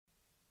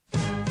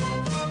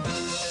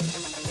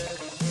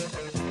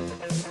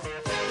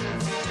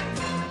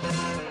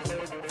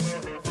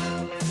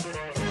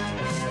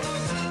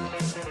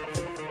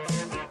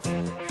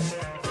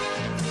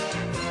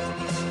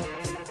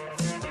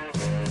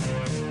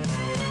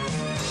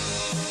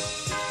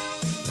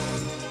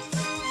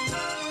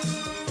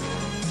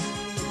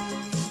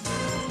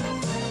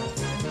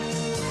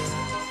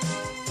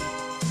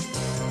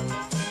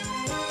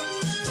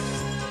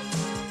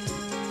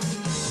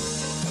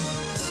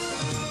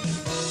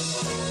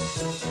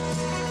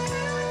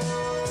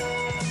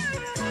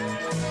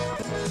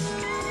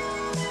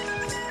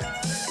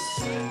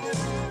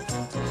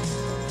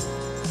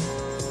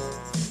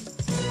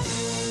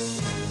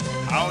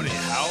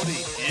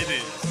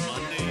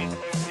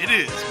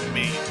is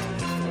May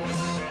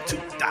 24th,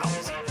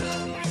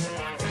 2021.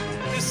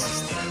 This is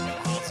Stephen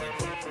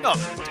Milhouse,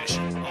 another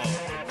edition of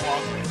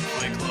Wardlow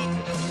Fight Club.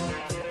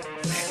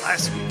 Man,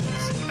 last week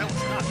that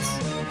was nuts.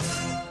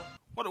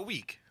 What a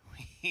week.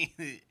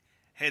 We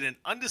had an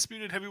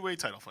undisputed heavyweight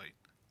title fight.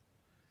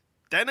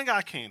 Then it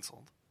got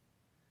canceled.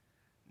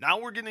 Now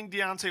we're getting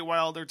Deontay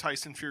Wilder,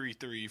 Tyson Fury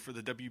 3 for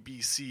the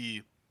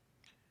WBC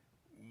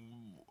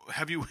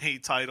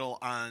heavyweight title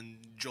on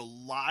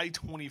July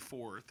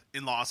 24th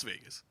in Las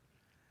Vegas.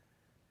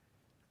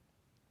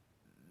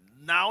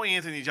 Now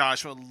Anthony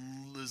Joshua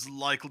is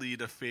likely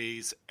to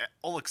face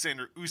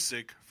Alexander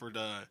Usyk for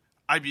the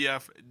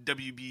IBF,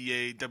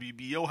 WBA,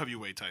 WBO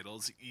heavyweight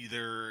titles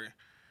either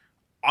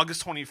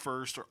August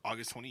 21st or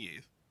August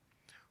 28th.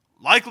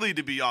 Likely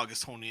to be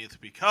August 28th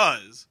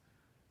because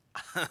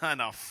on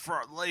a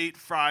late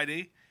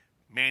Friday,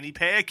 Manny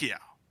Pacquiao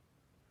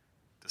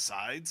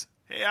decides,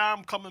 hey,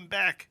 I'm coming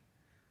back.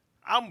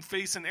 I'm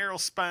facing Errol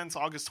Spence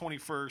August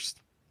 21st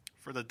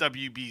for the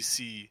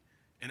WBC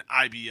and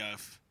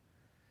IBF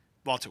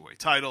welterweight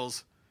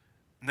titles.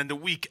 And then the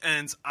week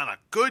ends on a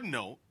good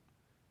note.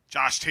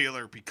 Josh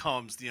Taylor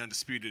becomes the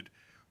undisputed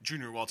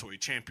junior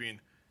welterweight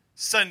champion,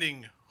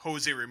 sending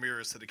Jose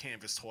Ramirez to the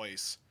canvas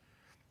twice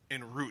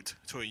en route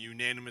to a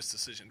unanimous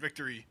decision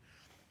victory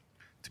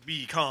to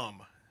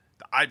become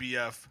the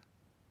IBF,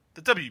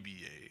 the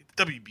WBA,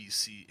 the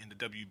WBC, and the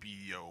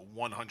WBO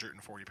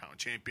 140-pound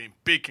champion.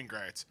 Big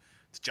congrats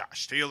to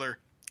Josh Taylor.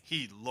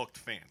 He looked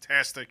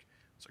fantastic. It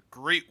was a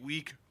great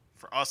week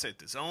for us at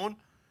DAZN.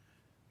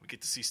 We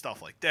get to see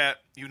stuff like that.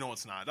 Even though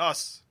it's not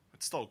us,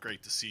 it's still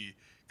great to see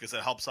because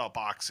it helps out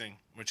boxing,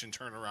 which in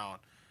turn around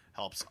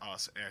helps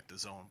us at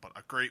DAZN. But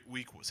a great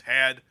week was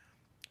had.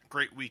 A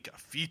great week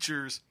of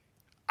features.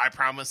 I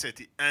promise at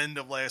the end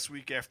of last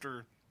week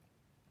after,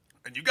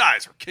 and you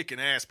guys are kicking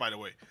ass, by the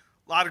way.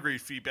 A lot of great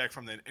feedback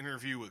from that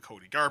interview with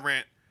Cody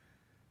Garbrandt.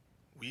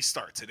 We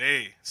start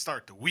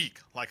the week,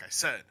 like I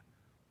said,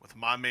 with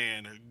my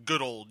man,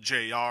 good old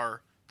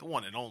JR, the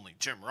one and only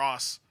Jim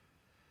Ross.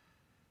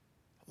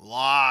 A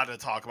lot to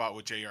talk about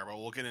with JR, but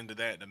we'll get into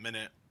that in a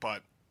minute.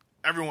 But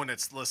everyone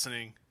that's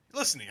listening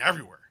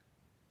everywhere.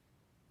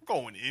 We're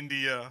going to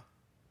India,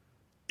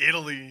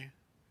 Italy,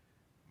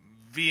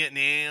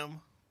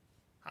 Vietnam.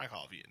 I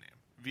call it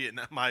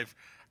Vietnam.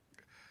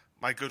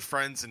 My good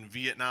friends in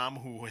Vietnam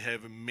who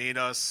have made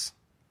us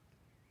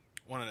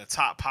one of the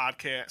top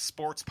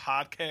sports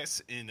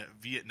podcasts in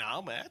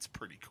Vietnam. That's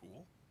pretty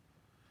cool.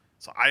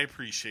 So I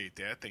appreciate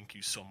that. Thank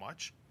you so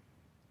much.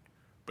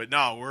 But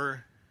no,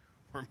 we're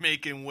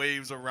making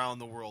waves around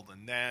the world,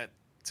 and that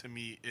to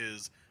me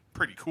is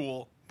pretty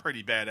cool,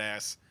 pretty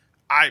badass.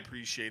 I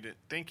appreciate it.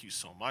 Thank you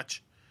so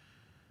much.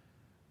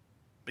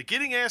 But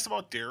getting asked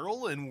about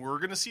Daryl, and we're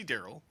going to see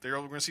Daryl. We're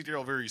going to see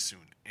Daryl very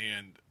soon.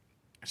 And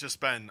it's just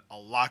been a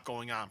lot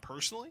going on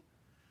personally.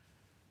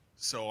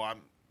 So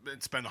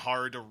it's been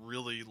hard to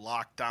really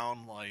lock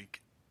down,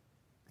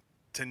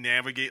 to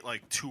navigate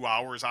 2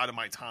 hours out of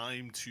my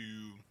time to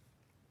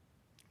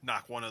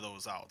knock one of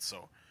those out.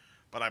 So,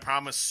 but I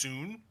promise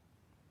soon.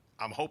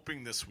 I'm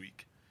hoping this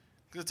week.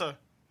 It's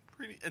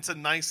a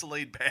nice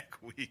laid back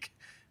week.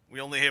 We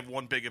only have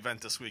one big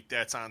event this week.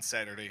 That's on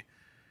Saturday.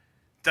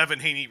 Devin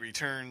Haney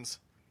returns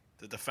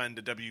to defend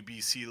the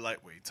WBC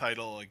lightweight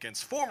title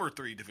against former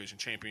 3-division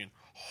champion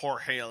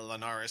Jorge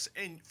Linares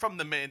from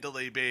the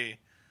Mandalay Bay,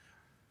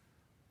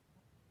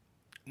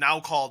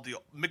 now called the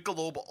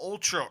Michelob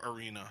Ultra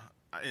Arena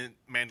in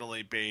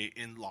Mandalay Bay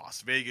in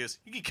Las Vegas.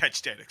 You can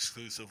catch that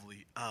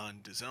exclusively on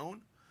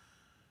DAZN.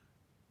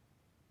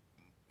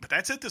 But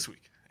that's it this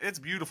week. It's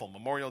beautiful.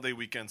 Memorial Day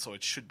weekend, so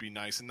it should be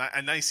nice. And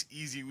a nice,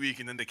 easy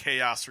week, and then the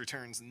chaos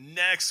returns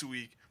next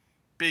week.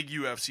 Big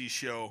UFC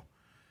show.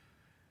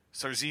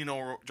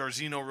 Jairzinho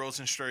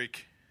Rozenstruik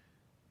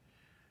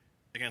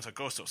against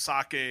Augusto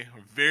Sake.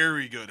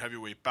 Very good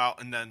heavyweight bout.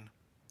 And then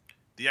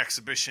the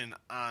exhibition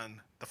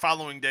on the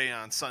following day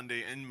on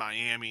Sunday in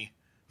Miami.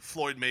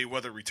 Floyd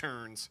Mayweather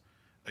returns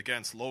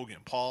against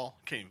Logan Paul.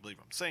 Can't even believe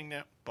I'm saying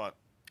that, but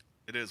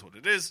it is what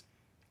it is.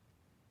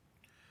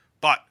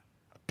 But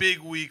a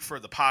big week for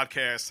the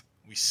podcast.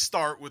 We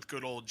start with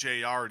good old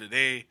JR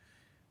today.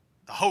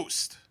 The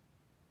host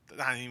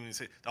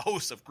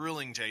of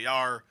Grilling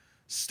JR.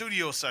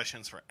 Studio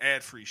sessions for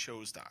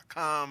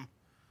adfreeshows.com.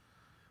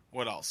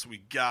 What else we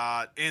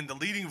got? And the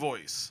leading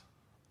voice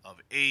of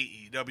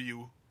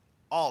AEW,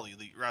 All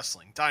Elite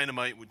Wrestling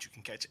Dynamite, which you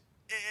can catch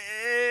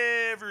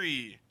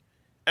every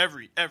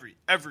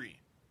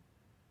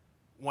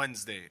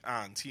Wednesday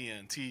on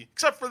TNT.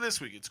 Except for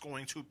this week, it's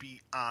going to be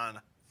on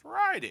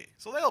Friday.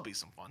 So that'll be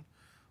some fun.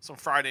 Some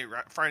Friday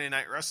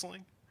night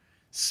wrestling.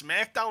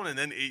 SmackDown and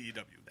then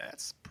AEW.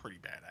 That's pretty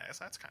badass.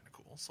 That's kind of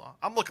cool. So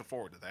I'm looking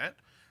forward to that.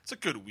 It's a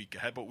good week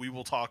ahead, but we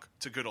will talk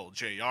to good old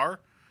JR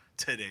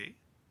today.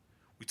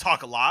 We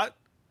talk a lot.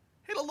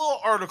 Had a little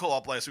article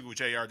up last week with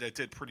JR that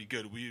did pretty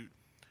good.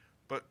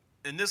 But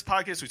in this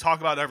podcast, we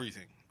talk about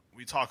everything.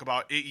 We talk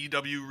about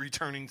AEW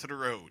returning to the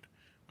road,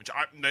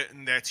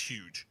 and that's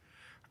huge.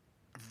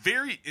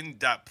 Very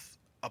in-depth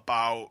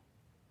about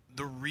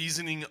the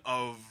reasoning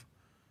of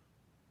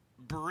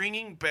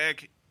bringing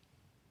back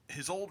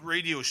his old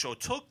radio show,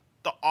 took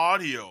the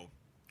audio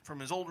from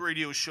his old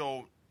radio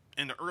show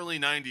in the early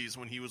 90s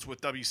when he was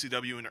with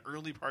WCW in the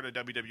early part of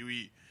WWE,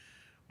 when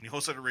he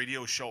hosted a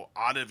radio show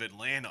out of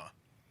Atlanta,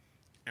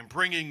 and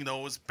bringing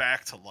those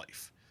back to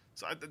life.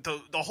 So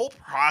the whole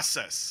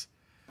process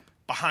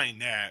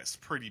behind that is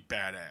pretty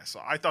badass.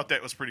 So I thought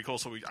that was pretty cool.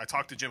 So I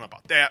talked to Jim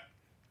about that.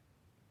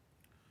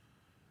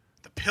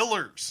 The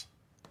pillars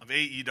of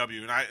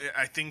AEW, and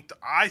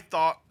I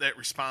thought that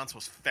response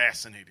was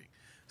fascinating,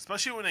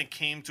 especially when it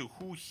came to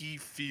who he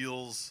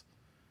feels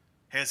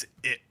has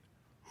it,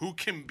 who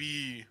can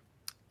be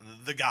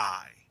the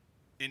guy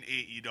in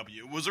AEW.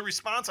 It was a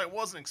response I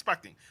wasn't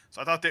expecting,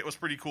 so I thought that was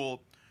pretty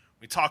cool.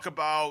 We talk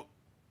about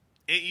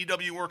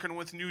AEW working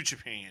with New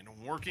Japan,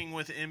 working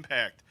with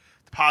Impact,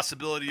 the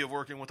possibility of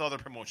working with other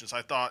promotions.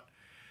 I thought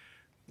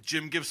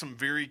Jim gives some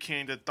very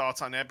candid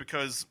thoughts on that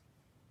because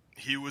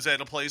he was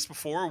at a place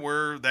before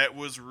where that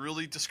was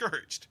really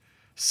discouraged.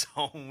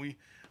 So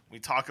we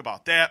talk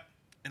about that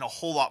and a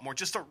whole lot more.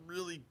 Just a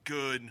really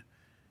good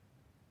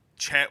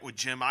chat with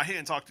Jim. I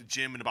hadn't talked to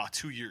Jim in about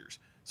 2 years,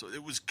 so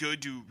it was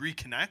good to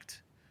reconnect,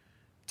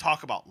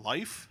 talk about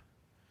life,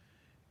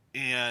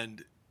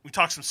 and we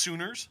talked some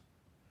Sooners.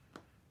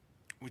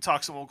 We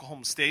talked some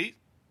Oklahoma State.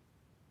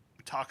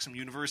 We talked some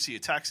University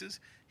of Texas.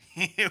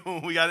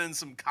 We got in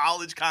some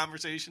college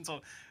conversations.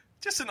 So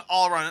just an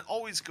all-around,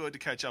 always good to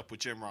catch up with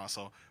Jim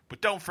Rosso.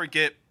 But don't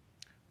forget,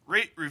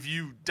 rate,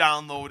 review,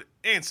 download,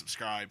 and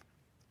subscribe.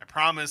 I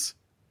promise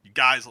you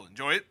guys will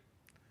enjoy it.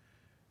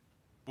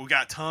 We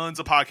got tons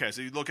of podcasts.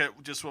 If you look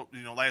at just what,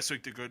 last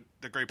week,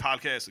 the great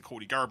podcast, the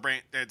Cody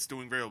Garbrandt, that's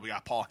doing very well. We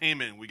got Paul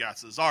Heyman. We got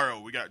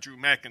Cesaro. We got Drew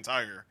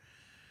McIntyre.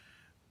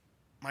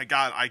 My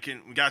God,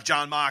 we got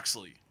John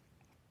Moxley.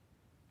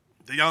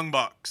 The Young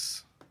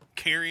Bucks.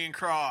 Karrion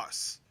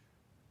Kross.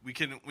 We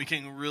can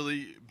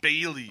really,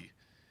 Bailey.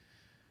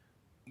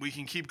 We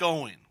can keep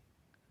going.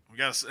 We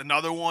got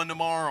another one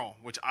tomorrow,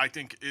 which I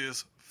think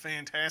is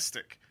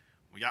fantastic.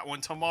 We got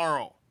one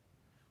tomorrow.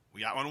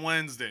 We got one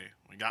Wednesday.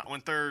 We got one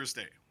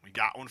Thursday. We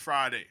got one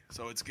Friday.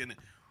 So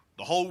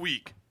the whole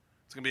week,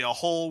 it's going to be a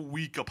whole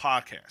week of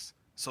podcasts.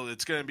 So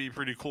it's going to be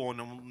pretty cool. And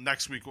then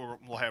next week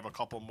we'll have a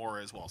couple more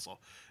as well. So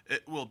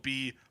it will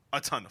be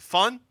a ton of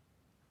fun.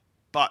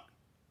 But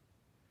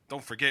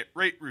don't forget,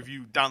 rate,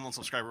 review, download,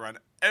 subscribe on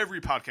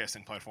every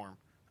podcasting platform.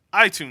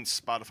 iTunes,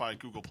 Spotify,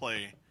 Google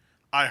Play,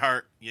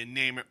 iHeart, you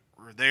name it,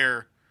 we're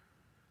there.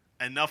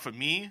 Enough of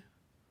me.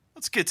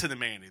 Let's get to the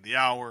man of the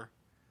hour.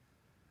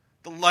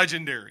 The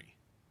legendary,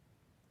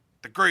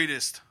 the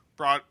greatest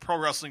pro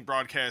wrestling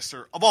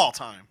broadcaster of all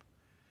time.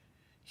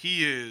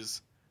 He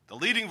is the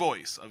leading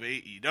voice of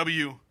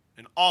AEW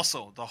and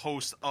also the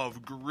host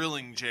of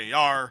Grilling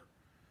JR,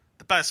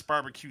 the best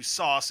barbecue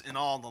sauce in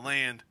all the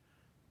land.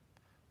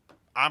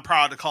 I'm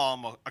proud to call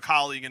him a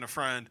colleague and a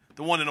friend,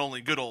 the one and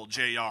only good old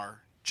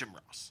JR, Jim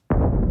Ross.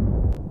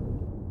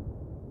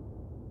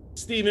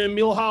 Steven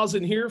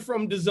Milhausen here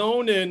from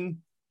DAZN, and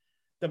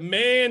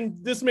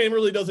this man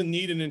really doesn't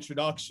need an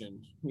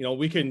introduction.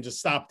 We can just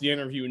stop the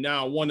interview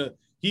now.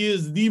 He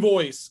is the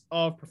voice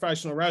of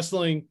professional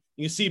wrestling.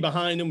 You can see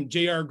behind him,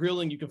 JR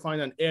Grilling, you can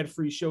find on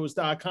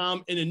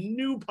adfreeshows.com, and a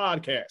new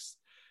podcast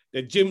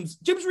that Jim's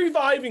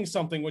reviving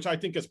something, which I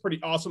think is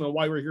pretty awesome, and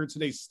why we're here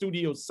today,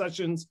 Studio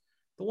Sessions,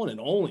 the one and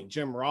only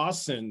Jim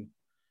Ross. And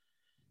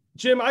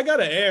Jim, I got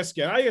to ask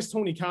you, I asked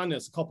Tony Khan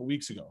this a couple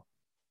weeks ago.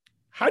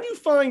 How do you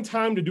find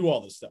time to do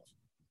all this stuff?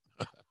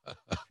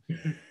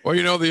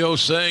 Well, the old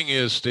saying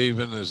is,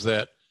 Stephen, is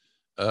that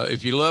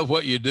if you love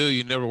what you do,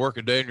 you never work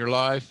a day in your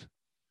life.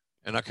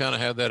 And I kind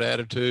of have that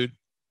attitude,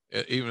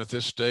 even at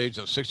this stage.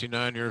 I'm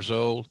 69 years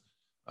old.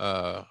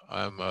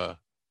 I'm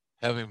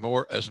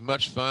having as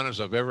much fun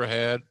as I've ever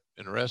had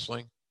in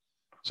wrestling.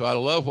 So I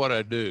love what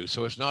I do.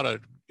 So it's not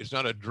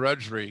a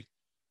drudgery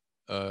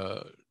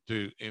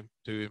to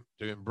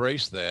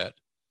embrace that.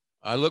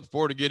 I look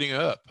forward to getting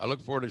up. I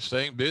look forward to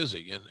staying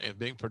busy and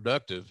being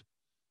productive.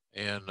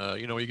 And,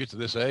 when you get to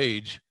this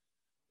age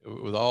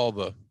with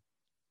all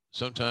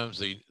sometimes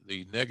the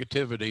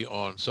negativity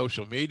on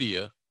social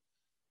media,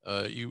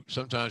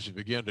 sometimes you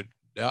begin to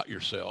doubt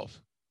yourself.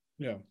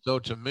 Yeah. So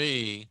to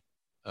me,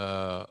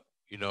 after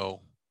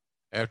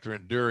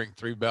enduring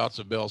 3 bouts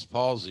of Bell's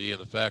palsy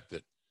and the fact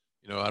that,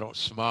 I don't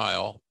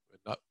smile,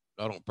 not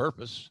on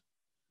purpose.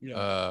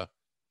 Yeah.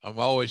 I'm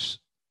always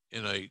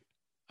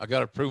I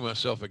got to prove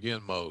myself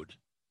again mode.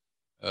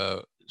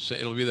 So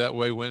it'll be that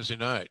way Wednesday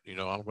night.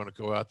 I'm going to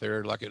go out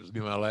there like it'll be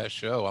my last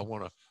show. I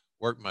want to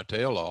work my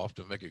tail off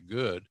to make it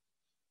good,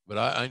 but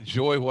I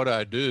enjoy what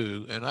I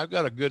do. And I've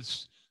got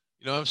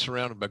I'm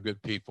surrounded by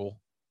good people.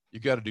 You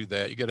got to do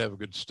that. You got to have a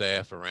good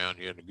staff around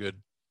you and a good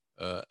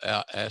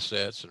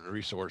assets and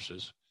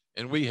resources.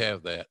 And we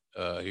have that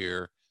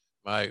here.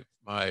 My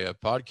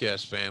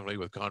podcast family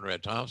with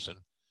Conrad Thompson,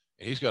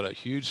 and he's got a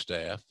huge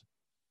staff.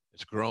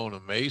 It's grown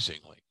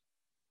amazingly.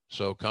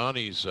 So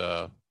Connie's,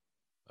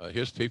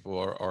 his people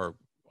are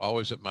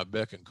always at my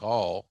beck and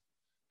call.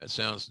 That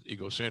sounds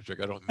egocentric.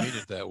 I don't mean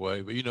it that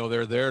way, but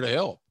they're there to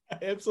help.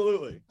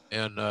 Absolutely.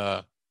 And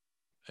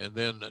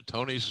then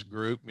Tony's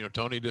group,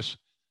 Tony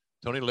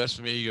lets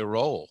me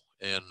roll,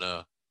 and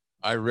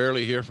I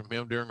rarely hear from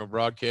him during a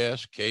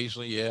broadcast.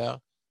 Occasionally, yeah,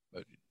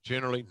 but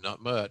generally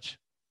not much.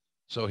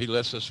 So he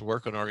lets us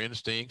work on our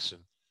instincts,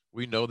 and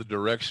we know the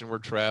direction we're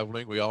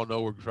traveling. We all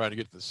know we're trying to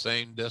get to the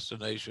same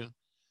destination,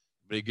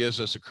 but he gives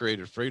us the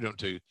creative freedom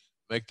to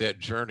make that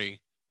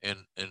journey. And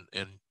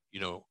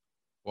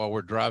while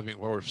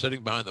we're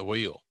sitting behind the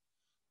wheel,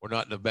 we're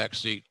not in the back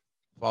seat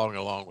following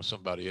along with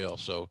somebody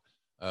else. So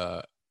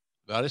I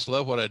just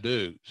love what I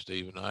do,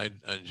 Stephen. I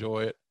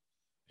enjoy it,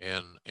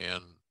 and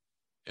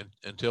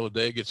until the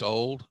day gets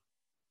old,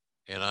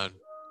 and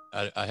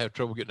I have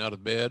trouble getting out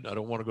of bed. I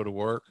don't want to go to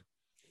work.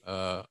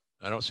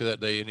 I don't see that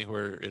day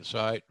anywhere in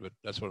sight, but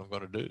that's what I'm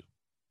going to do.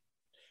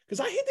 Because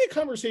I had that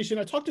conversation.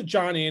 I talked to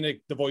John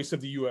Anik, the voice of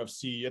the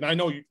UFC, and I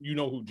know you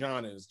know who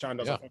John is. John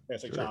does a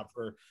fantastic job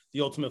for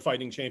the Ultimate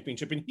Fighting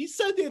Championship, and he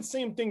said that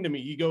same thing to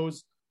me. He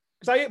goes,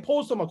 because I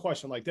posed him a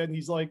question like that, and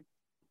he's like,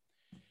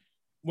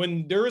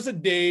 when there is a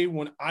day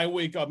when I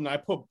wake up and I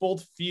put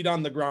both feet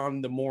on the ground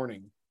in the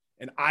morning,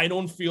 and I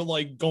don't feel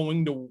like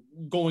going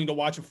to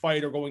watch a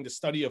fight or going to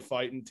study a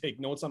fight and take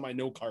notes on my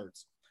note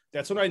cards,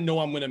 that's when I know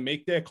I'm going to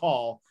make that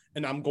call,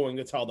 and I'm going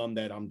to tell them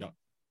that I'm done.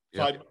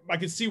 So I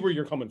can see where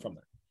you're coming from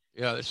there.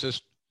 Yeah, it's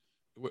just,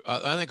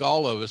 I think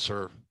all of us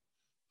are,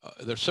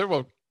 there's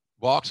several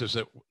boxes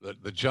that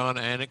the John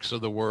Anniks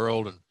of the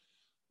world and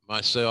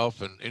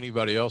myself and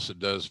anybody else that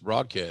does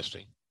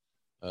broadcasting,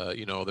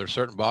 there's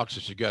certain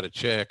boxes you got to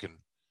check. And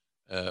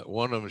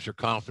one of them is your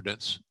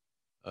confidence.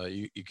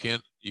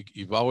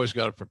 You've always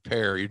got to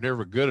prepare. You're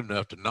never good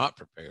enough to not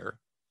prepare.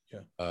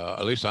 Yeah.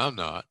 At least I'm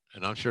not.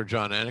 And I'm sure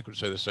John Anik would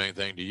say the same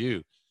thing to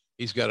you.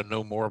 He's got to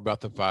know more about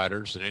the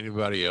fighters than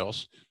anybody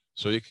else,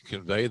 so he can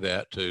convey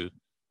that to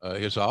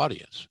his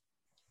audience.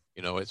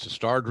 It's a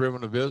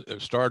star-driven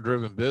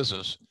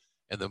business,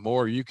 and the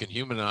more you can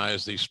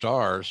humanize these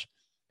stars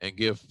and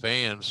give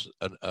fans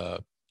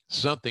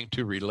something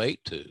to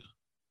relate to,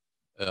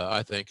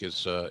 I think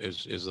is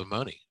the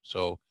money.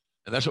 So,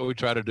 and that's what we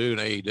try to do in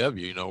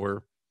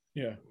AEW.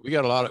 We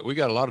got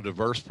a lot of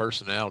diverse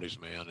personalities,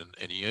 man,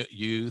 and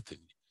youth, and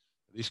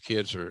these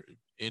kids are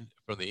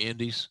from the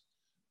indies.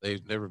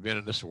 They've never been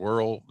in this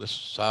world, this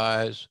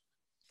size.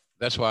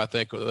 That's why I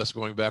think us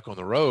going back on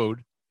the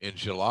road in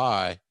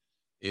July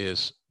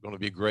is going to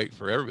be great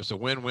for everybody. It's a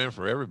win-win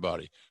for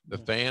everybody. The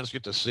fans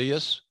get to see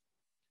us.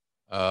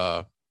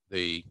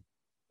 The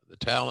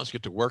talents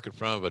get to work in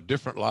front of a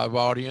different live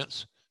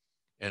audience,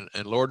 and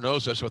Lord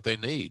knows that's what they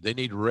need. They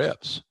need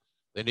reps.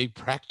 They need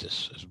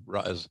practice,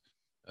 as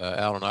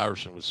Allen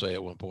Iverson would say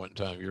at one point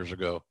in time years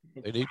ago.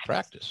 They need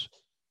practice,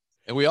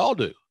 and we all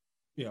do.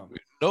 Yeah.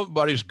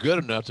 Nobody's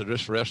good enough to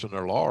just rest on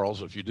their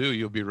laurels. If you do,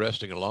 you'll be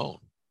resting alone.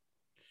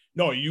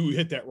 No, you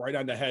hit that right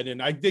on the head.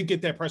 And I did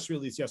get that press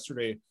release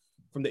yesterday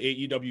from the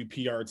AEW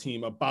PR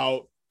team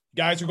about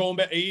guys are going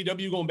back,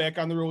 AEW going back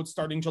on the road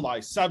starting July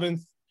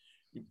 7th,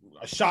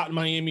 a shot in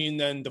Miami, and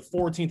then the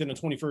 14th and the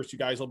 21st, you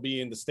guys will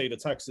be in the state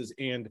of Texas.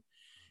 And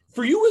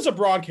for you as a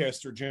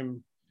broadcaster,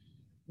 Jim,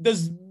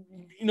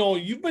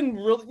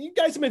 you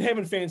guys have been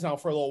having fans now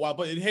for a little while,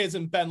 but it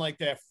hasn't been like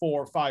that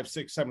 4, 5,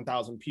 6,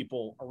 7,000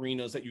 people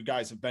arenas that you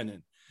guys have been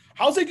in.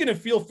 How's it going to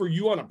feel for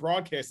you on a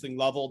broadcasting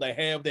level to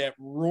have that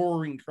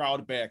roaring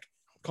crowd back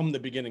come the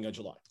beginning of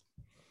July?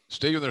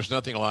 Steven, there's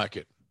nothing like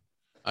it.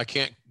 I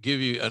can't give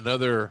you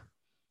another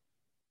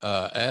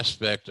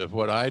aspect of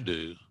what I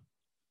do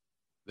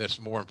that's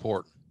more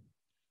important.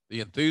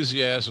 The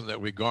enthusiasm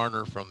that we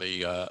garner from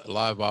the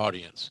live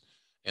audience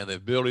and the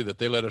ability that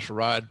they let us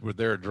ride with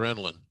their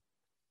adrenaline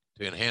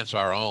to enhance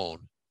our own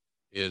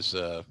is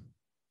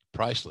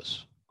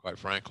priceless, quite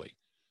frankly.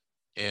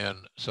 And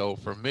so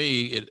for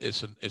me,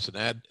 it's an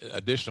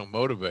additional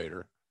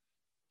motivator.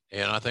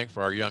 And I think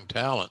for our young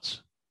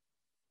talents,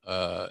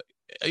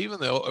 even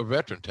the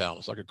veteran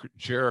talents like a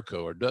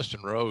Jericho or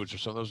Dustin Rhodes or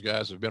some of those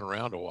guys have been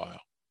around a while,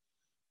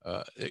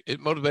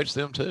 it motivates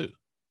them too.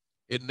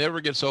 It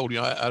never gets old.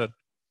 I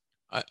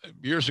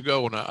years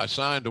ago when I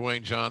signed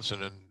Dwayne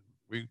Johnson, and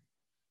we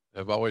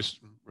have always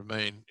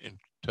remained in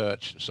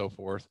touch and so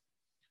forth,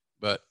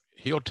 but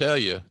he'll tell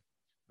you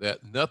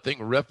that nothing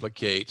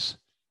replicates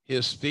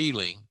his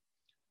feeling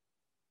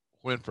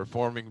when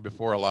performing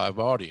before a live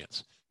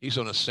audience. He's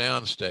on a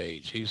sound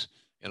stage. He's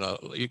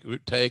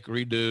take,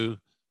 redo,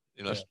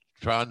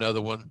 try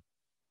another one.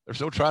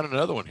 There's no trying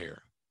another one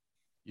here.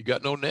 You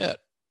got no net,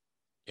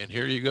 and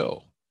here you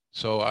go.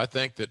 So I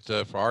think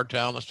that for our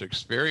talents to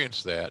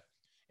experience that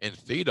and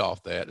feed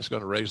off that, it's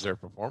going to raise their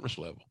performance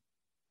level.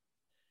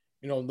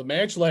 The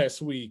match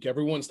last week,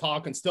 everyone's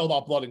talking still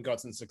about blood and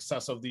guts and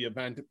success of the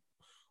event.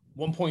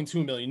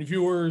 1.2 million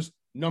viewers,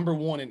 number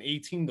one in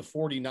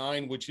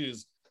 18-49, which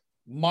is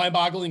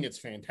mind-boggling. It's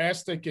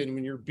fantastic. And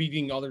when you're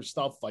beating other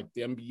stuff like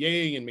the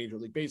NBA and Major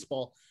League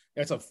Baseball,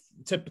 that's a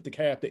tip at the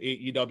cap to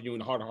AEW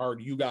and how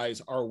hard you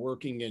guys are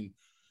working. And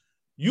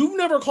You've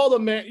never called a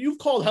match. You've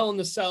called Hell in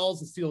the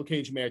Cells and steel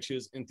cage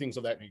matches and things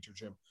of that nature,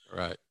 Jim.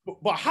 Right.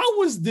 But how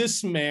was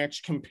this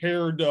match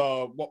compared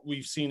to what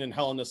we've seen in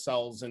Hell in the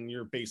Cells and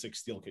your basic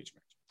steel cage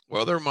match?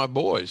 Well, they're my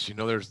boys. You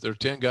know, there's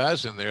 10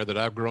 guys in there that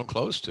I've grown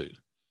close to.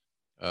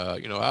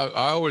 You know,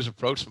 I always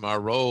approach my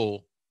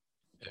role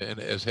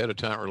as head of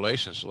talent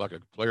relations like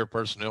a player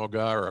personnel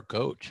guy or a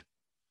coach.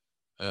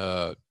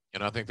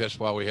 And I think that's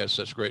why we had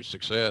such great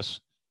success.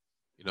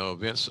 You know,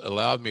 Vince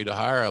allowed me to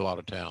hire a lot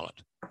of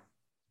talent.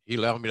 He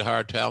allowed me to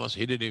hire talents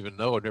he didn't even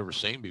know, I'd never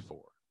seen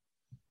before.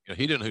 You know,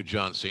 he didn't know who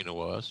John Cena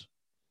was.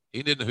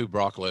 He didn't know who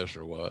Brock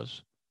Lesnar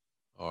was,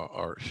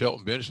 or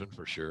Shelton Benjamin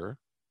for sure,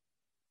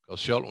 because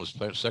Shelton was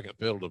playing second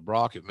fiddle to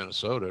Brock at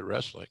Minnesota at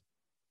wrestling.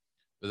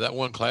 But that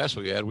one class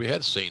we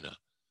had Cena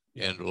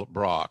and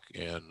Brock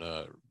and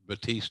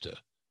Batista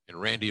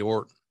and Randy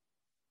Orton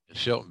and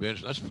Shelton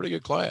Benjamin. That's a pretty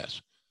good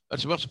class.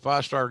 That's a bunch of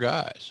 5-star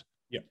guys.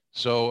 Yeah.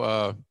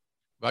 So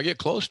I get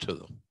close to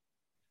them.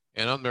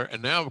 And I'm there,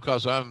 and now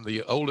because I'm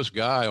the oldest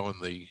guy on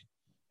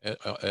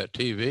at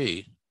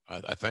TV,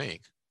 I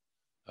think,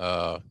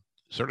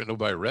 certainly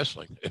nobody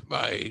wrestling at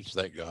my age,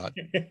 thank God.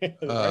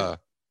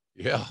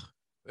 Yeah,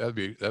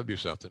 that'd be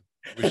something.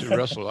 We should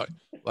wrestle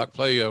like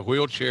play a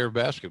wheelchair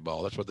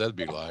basketball. That's what that'd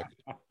be like.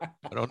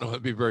 I don't know.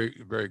 It'd be very,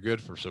 very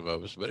good for some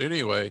of us. But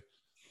anyway,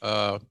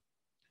 I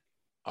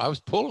was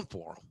pulling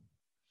for them.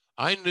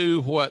 I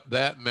knew what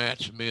that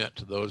match meant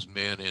to those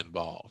men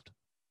involved.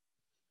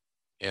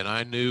 And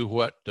I knew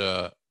what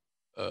they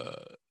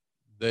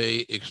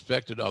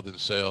expected of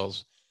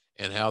themselves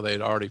and how they'd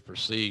already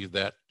perceived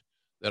that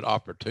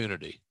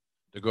opportunity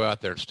to go out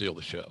there and steal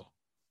the show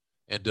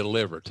and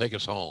deliver, take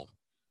us home.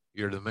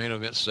 You're the main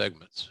event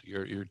segments.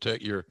 You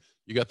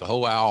got the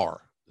whole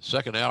hour. The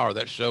second hour of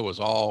that show was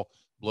all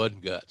blood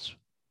and guts.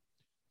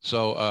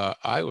 So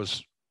I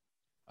was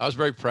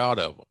very proud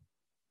of them.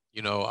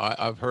 You know,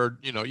 I've heard,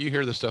 you know, you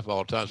hear this stuff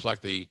all the time. It's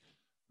like that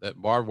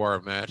barbed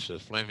wire match, the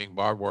flaming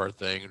barbed wire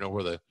thing, you know,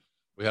 where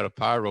we had a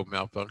pyro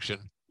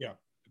malfunction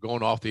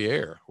going off the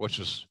air, which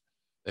is,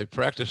 they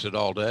practiced it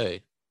all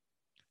day.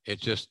 It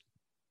just,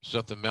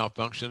 something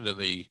malfunctioned in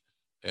the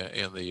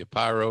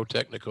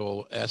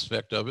pyrotechnical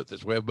aspect of it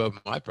that's way above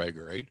my pay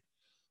grade,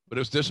 but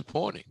it was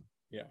disappointing.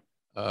 Yeah.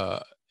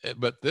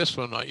 But this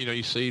one, you know,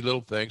 you see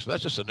little things.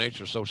 That's just the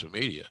nature of social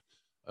media,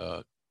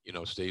 you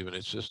know, Stephen.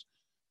 It's just,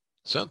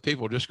 some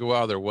people just go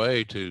out of their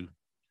way to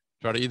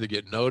try to either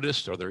get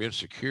noticed or they're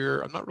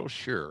insecure. I'm not real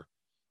sure,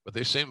 but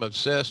they seem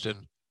obsessed in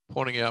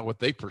pointing out what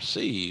they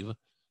perceive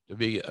to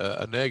be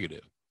a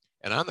negative.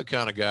 And I'm the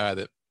kind of guy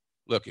that,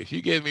 look, if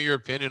you gave me your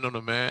opinion on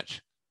a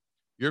match,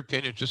 your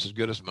opinion is just as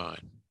good as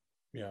mine.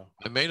 Yeah.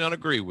 I may not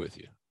agree with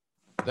you.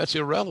 That's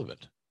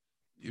irrelevant.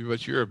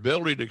 But your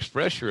ability to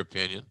express your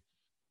opinion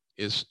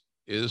is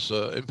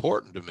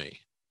important to me,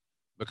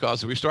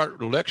 because if we start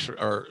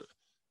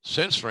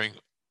censoring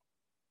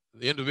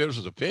the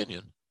individual's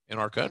opinion in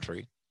our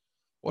country,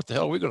 what the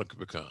hell are we going to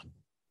become?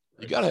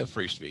 You got to have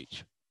free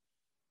speech.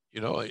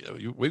 You know,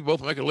 we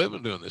both make a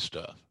living doing this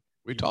stuff.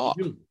 We talk.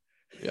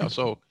 Yeah.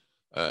 So,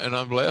 and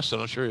I'm blessed,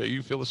 and I'm sure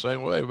you feel the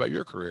same way about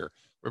your career.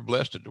 We're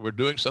blessed. We're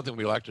doing something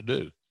we like to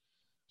do.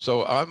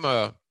 So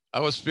I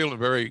was feeling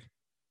very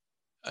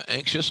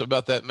anxious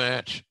about that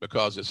match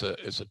because it's an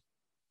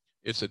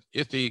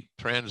iffy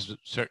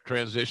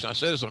transition. I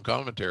say this on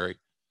commentary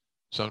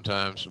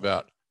sometimes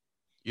about,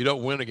 you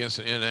don't win against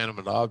an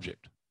inanimate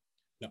object.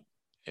 No.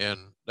 And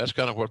that's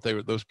kind of what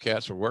those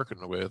cats were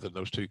working with in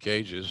those two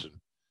cages.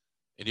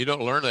 And you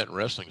don't learn that in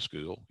wrestling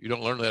school. You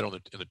don't learn that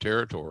in the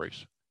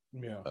territories.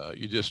 Yeah.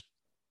 You just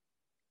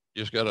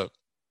got to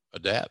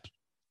adapt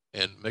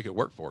and make it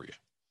work for you.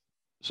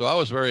 So I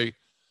was very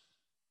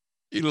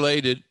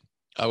elated.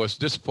 I was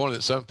disappointed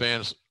that some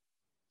fans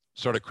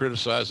started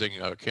criticizing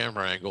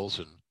camera angles,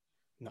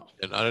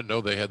 and I didn't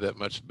know they had that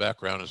much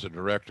background as a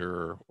director.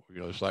 Or,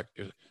 you know, it's like,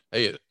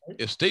 hey,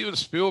 if Steven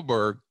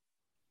Spielberg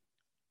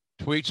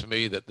tweets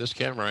me that this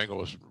camera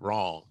angle is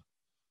wrong,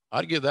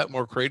 I'd give that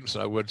more credence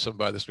than I would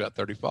somebody that's got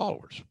 30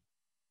 followers.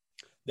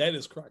 That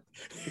is correct.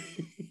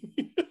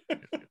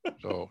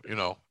 So, you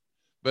know,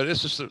 but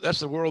it's just, that's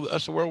the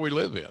world we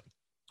live in.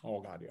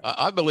 Oh God, yeah.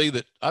 I believe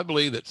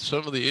that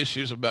some of the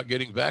issues about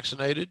getting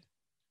vaccinated,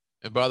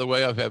 and by the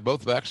way, I've had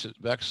both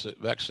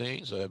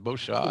vaccines. I had both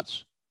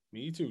shots.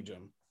 Me too,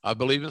 Jim. I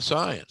believe in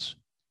science,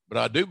 but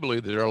I do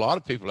believe that there are a lot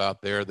of people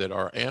out there that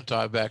are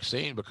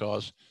anti-vaccine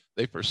because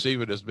they perceive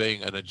it as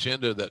being an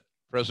agenda that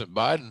President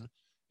Biden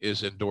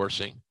is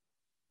endorsing,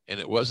 and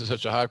it wasn't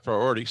such a high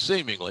priority,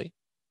 seemingly,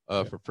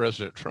 for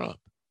President Trump.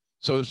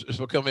 So it's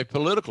become a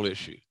political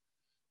issue,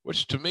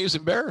 which to me is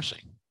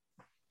embarrassing.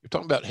 You're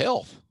talking about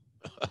health.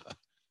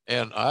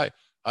 And I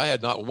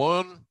had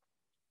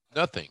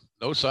nothing,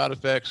 no side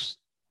effects.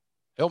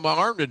 Hell, my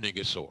arm didn't even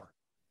get sore.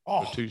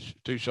 Oh,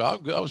 two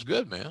shots. I was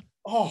good, man.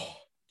 Oh,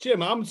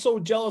 Jim, I'm so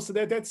jealous of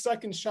that. That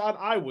second shot,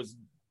 I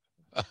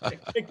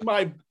kicked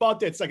my butt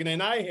that second,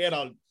 and I had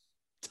a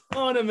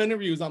ton of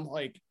interviews. I'm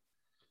like,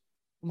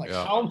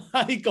 yeah. How am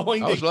I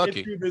going to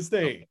get through this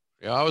day?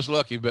 Yeah, I was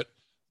lucky, but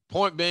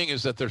point being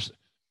is that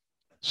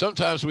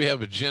sometimes we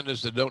have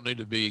agendas that don't need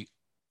to be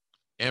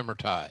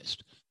amortized,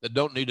 that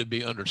don't need to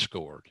be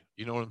underscored.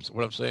 You know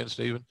what I'm saying,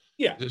 Stephen?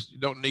 Yeah. Just, you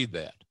don't need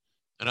that.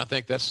 And I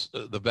think that's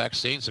the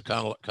vaccines are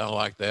kind of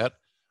like that.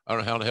 I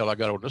don't know how the hell I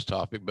got on this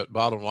topic, but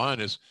bottom line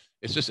is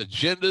it's just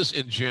agendas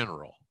in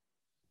general.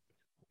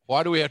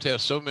 Why do we have to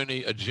have so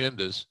many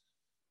agendas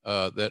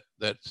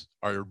that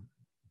are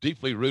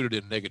deeply rooted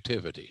in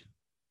negativity?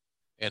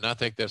 And I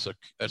think that's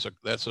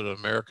an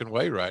American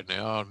way right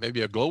now, and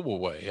maybe a global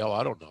way. Hell,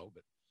 I don't know.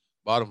 But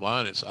bottom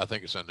line is, I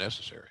think it's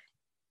unnecessary.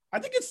 I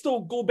think it's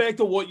still go back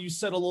to what you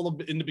said a little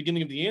bit in the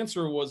beginning of the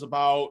answer was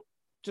about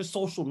just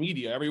social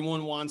media.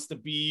 Everyone wants to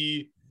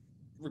be,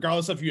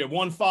 regardless if you have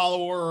one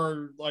follower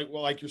or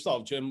like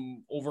yourself,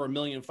 Jim, over 1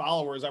 million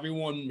followers.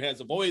 Everyone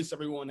has a voice.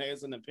 Everyone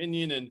has an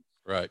opinion, and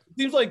right. It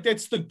seems like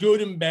that's the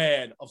good and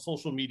bad of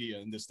social media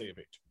in this day of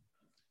age.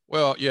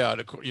 Well, yeah,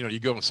 you know, you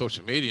go on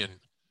social media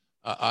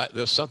and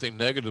there's something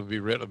negative to be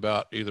written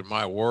about either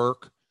my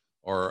work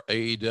or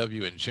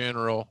AEW in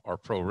general or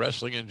pro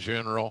wrestling in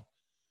general,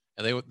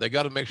 and they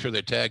got to make sure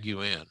they tag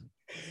you in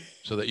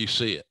so that you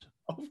see it.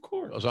 Of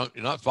course, because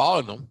you're not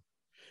following them,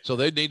 so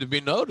they need to be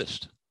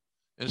noticed.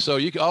 And so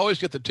you can always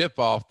get the tip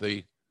off.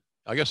 I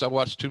guess I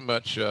watched too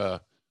much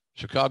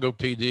Chicago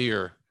PD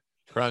or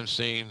Crime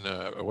Scene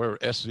or whatever,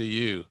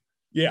 SVU.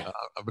 Yeah,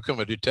 I've become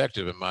a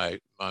detective in my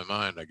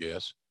mind, I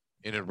guess,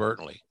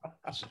 inadvertently.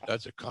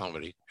 That's a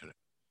comedy.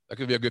 That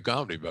could be a good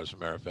comedy, but as a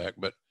matter of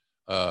fact. But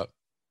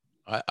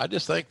I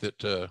just think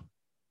that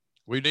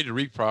we need to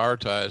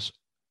reprioritize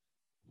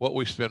what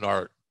we spend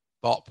our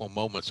thoughtful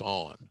moments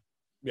on.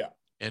 Yeah,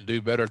 and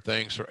do better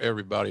things for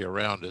everybody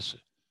around us.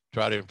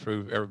 Try to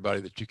improve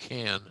everybody that you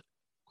can,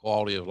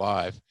 quality of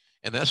life,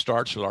 and that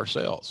starts with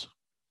ourselves.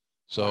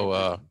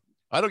 So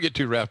I don't get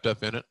too wrapped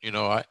up in it. You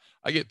know,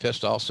 I get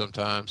pissed off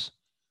sometimes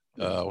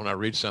when I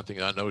read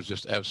something I know is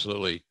just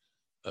absolutely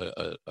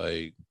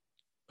a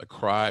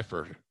cry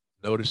for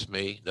notice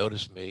me,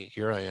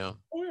 here I am,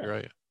 here I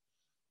am.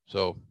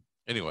 So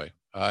anyway,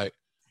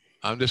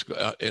 I'm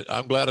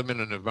glad I'm in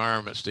an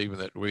environment, Stephen,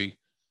 that we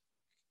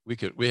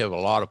have a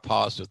lot of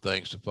positive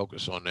things to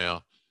focus on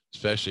now,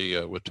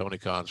 especially with Tony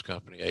Khan's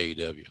company,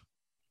 AEW.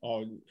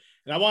 Oh, and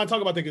I want to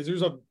talk about that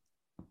because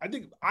I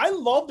think I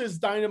love this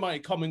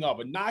Dynamite coming up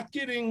and not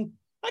getting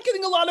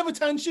a lot of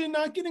attention,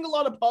 not getting a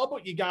lot of pub,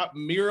 but you got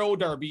Miro,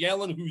 Darby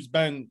Allin, who's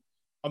been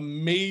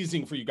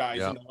amazing for you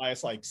guys in the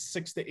last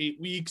 6 to 8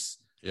 weeks.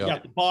 You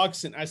got the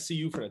Bucks and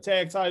SCU for the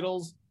tag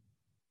titles,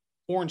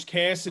 Orange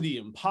Cassidy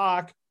and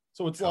Pac.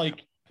 So it's hell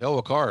of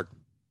a card.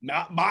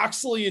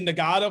 Moxley and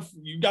Nagata,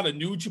 you got a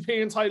New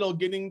Japan title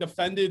getting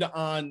defended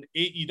on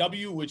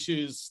AEW, which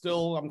is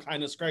still, I'm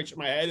kind of scratching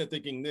my head and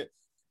thinking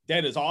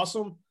that is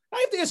awesome. I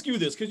have to ask you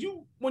this, because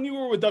when you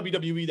were with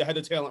WWE, the head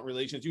of talent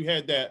relations, you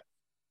had that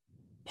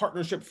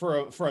partnership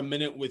for a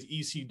minute with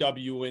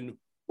ECW. And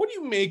what do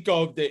you make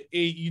of the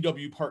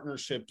AEW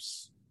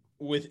partnerships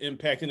with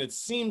Impact? And it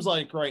seems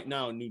like right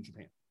now, New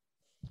Japan.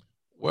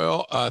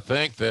 Well, I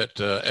think that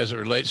as it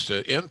relates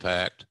to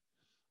Impact,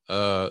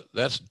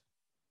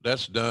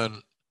 that's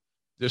done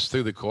just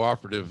through the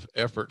cooperative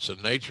efforts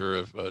and nature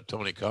of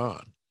Tony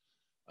Khan.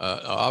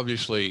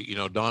 Obviously, you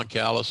know, Don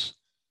Callis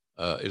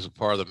is a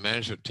part of the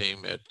management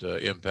team at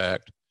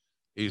Impact.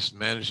 He's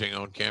managing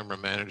on-camera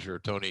manager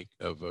Kenny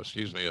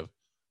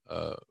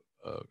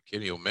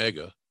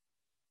Omega,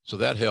 so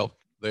that helped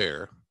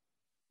there.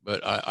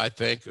 But I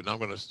think, and I'm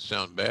going to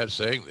sound bad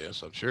saying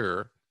this, I'm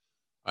sure,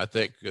 I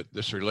think that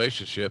this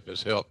relationship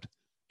has helped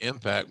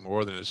Impact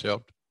more than it's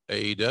helped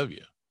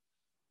AEW.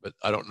 But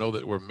I don't know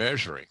that we're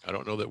measuring. I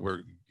don't know that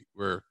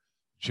we're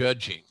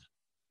judging,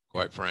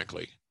 quite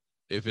frankly.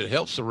 If it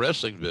helps the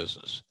wrestling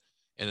business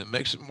and it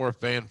makes it more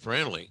fan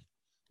friendly,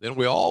 then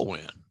we all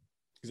win.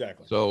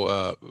 Exactly.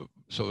 So,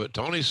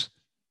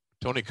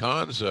 Tony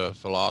Khan's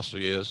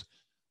philosophy is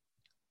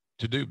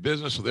to do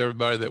business with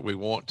everybody that we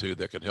want to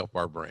that can help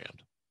our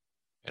brand,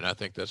 and I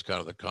think that's kind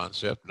of the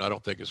concept. And I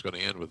don't think it's going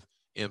to end with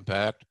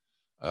Impact.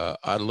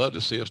 I'd love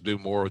to see us do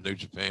more with New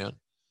Japan.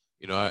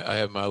 You know, I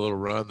have my little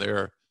run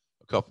there.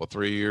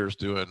 3 years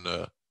doing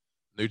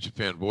New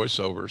Japan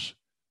voiceovers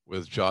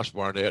with Josh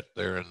Barnett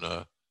there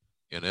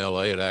in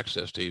LA at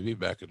Access TV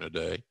back in the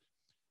day.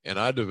 And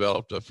I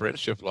developed a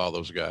friendship with all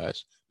those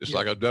guys, just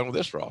like I've done with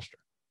this roster.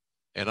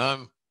 And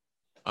I'm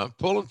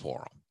pulling for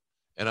them.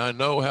 And I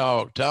know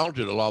how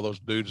talented a lot of those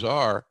dudes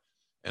are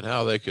and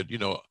how they could, you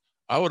know,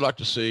 I would like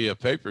to see a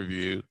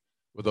pay-per-view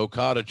with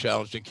Okada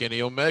challenging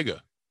Kenny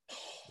Omega,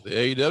 the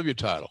AEW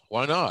title.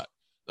 Why not?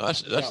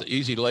 That's the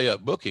easy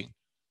layup booking.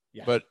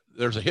 Yeah. But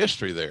there's a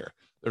history there.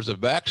 There's a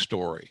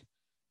backstory.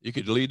 You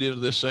could lead into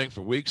this thing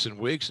for weeks and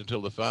weeks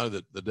until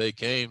finally the day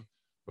came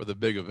for the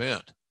big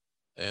event.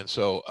 And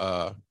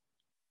so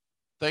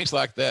things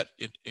like that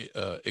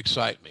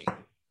excite me.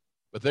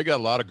 But they got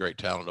a lot of great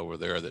talent over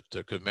there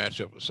that could match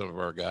up with some of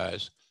our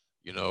guys.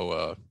 You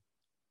know,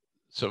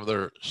 some of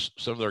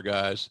their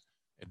guys.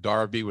 And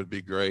Darby would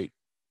be great.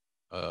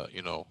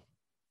 You know,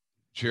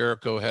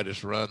 Jericho had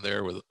his run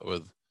there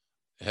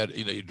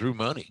he drew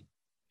money.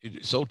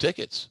 He sold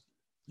tickets.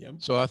 Yep.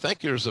 So I think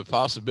there's a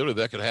possibility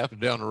that could happen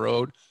down the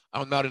road.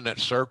 I'm not in that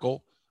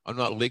circle. I'm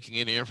not leaking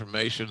any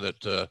information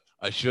that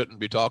I shouldn't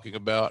be talking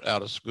about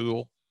out of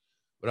school.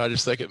 But I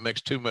just think it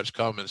makes too much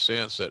common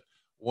sense that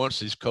once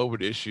these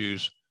COVID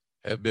issues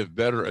have been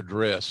better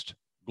addressed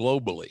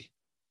globally,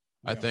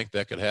 I think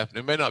that could happen.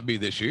 It may not be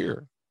this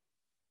year,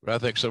 but I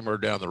think somewhere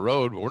down the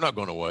road, we're not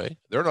going away.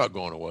 They're not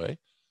going away.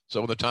 So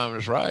when the time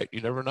is right,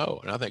 you never know.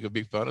 And I think it'd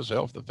be fun as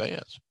hell for the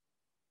fans.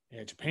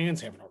 Yeah,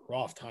 Japan's having a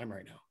rough time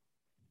right now.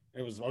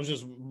 I was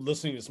just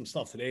listening to some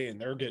stuff today, and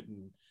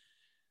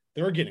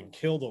they're getting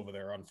killed over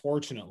there,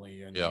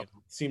 unfortunately. And it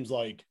seems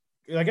like,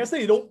 I guess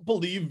they don't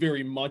believe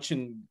very much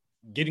in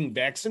getting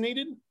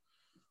vaccinated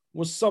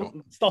with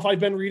some stuff I've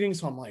been reading.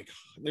 So I'm like,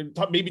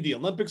 maybe the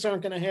Olympics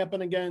aren't going to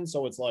happen again.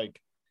 So it's like,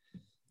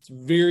 it's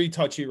very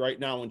touchy right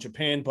now in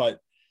Japan. But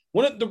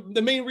one of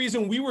the main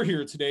reason we were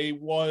here today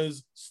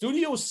was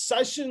studio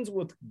sessions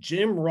with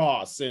Jim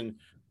Ross. And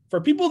for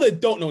people that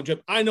don't know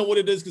Jim, I know what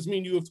it is because me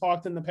and you have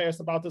talked in the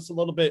past about this a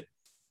little bit.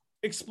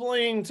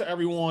 Explain to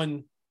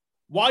everyone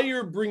why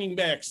you're bringing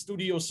back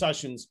studio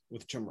sessions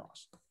with Jim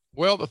Ross.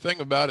 Well, the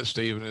thing about it,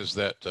 Stephen, is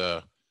that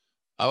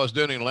I was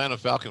doing Atlanta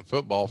Falcon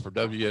football for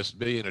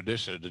WSB in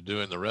addition to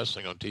doing the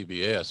wrestling on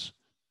TBS.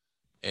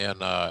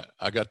 And I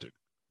got to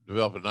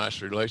develop a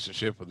nice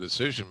relationship with the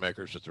decision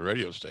makers at the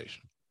radio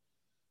station.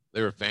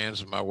 They were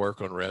fans of my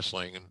work on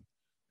wrestling,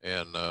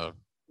 and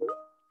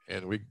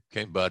we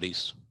became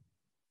buddies.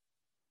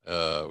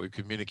 We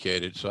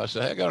communicated. So I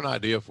said, hey, I got an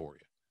idea for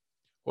you.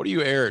 What do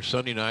you air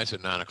Sunday nights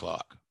at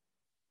 9:00?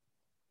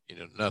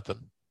 Nothing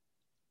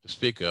to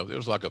speak of. It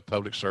was like a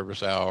public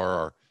service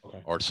hour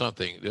or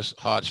something, just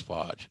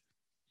hodgepodge.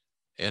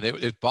 And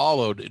it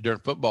followed during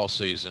football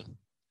season.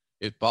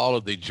 It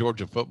followed the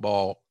Georgia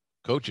football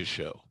coaches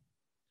show.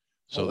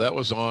 So that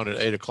was on at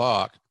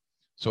 8:00.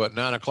 So at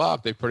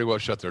 9:00, they pretty well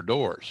shut their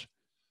doors.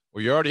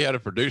 Well, you already had a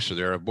producer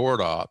there, a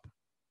board op,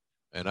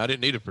 and I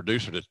didn't need a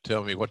producer to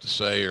tell me what to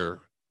say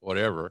or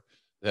whatever.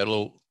 They had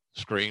little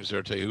screens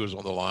there to tell you who was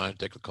on the line,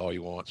 take the call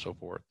you want, so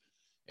forth.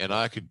 And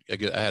I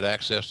had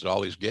access to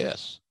all these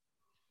guests.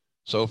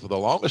 So for the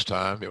longest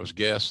time, it was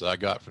guests that I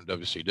got from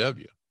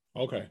WCW.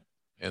 Okay.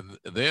 And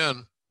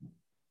then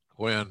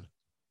when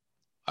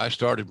I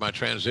started my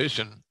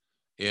transition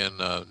in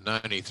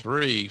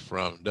 93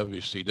 from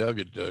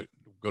WCW to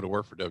go to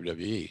work for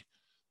WWE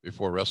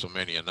before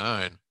WrestleMania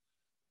 9,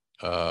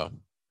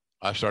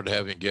 I started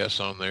having guests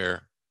on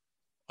there.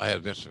 I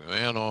had Vince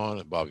McMahon on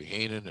and Bobby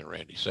Heenan and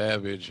Randy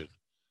Savage and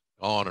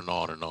on and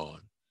on and on.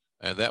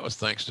 And that was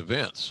thanks to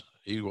Vince.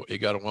 He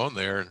got them on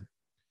there, and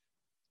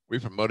we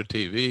promoted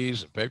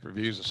TVs and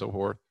pay-per-views and so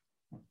forth.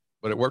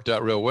 But it worked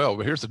out real well.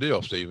 But here's the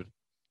deal, Stephen.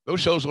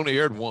 Those shows only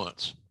aired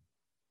once.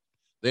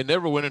 They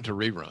never went into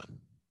rerun.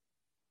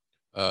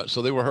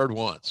 So they were heard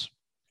once.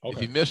 Okay.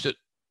 If you missed it,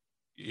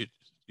 you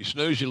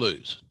snooze, you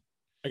lose.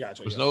 I got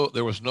you.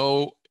 There was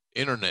no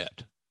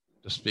internet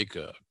to speak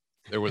of.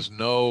 There was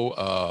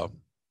no,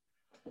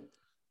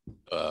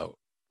 what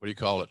do you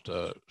call it?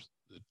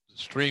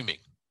 Streaming.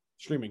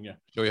 Streaming, yeah.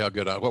 Show you how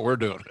good what we're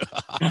doing.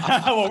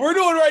 What we're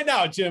doing right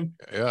now, Jim.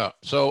 Yeah.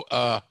 So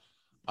I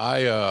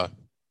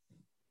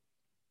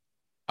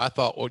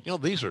thought, well,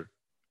 these are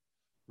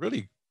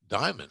really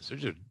diamonds.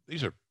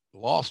 These are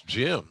lost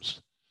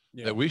gems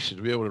that we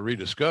should be able to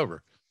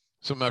rediscover.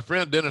 So my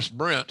friend Dennis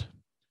Brent,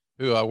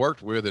 who I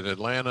worked with in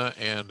Atlanta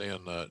and in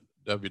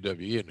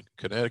WWE in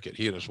Connecticut,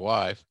 he and his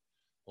wife,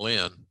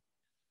 Lynn,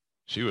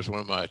 she was one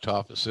of my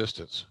top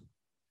assistants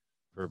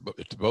to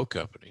both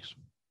companies.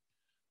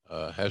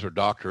 Has her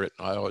doctorate,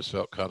 and I always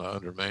felt kind of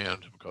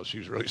undermanned because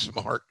she's really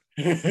smart.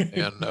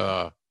 And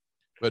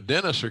but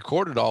Dennis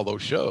recorded all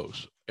those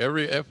shows,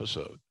 every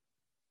episode.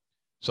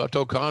 So I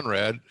told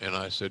Conrad, and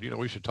I said,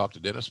 we should talk to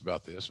Dennis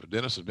about this. But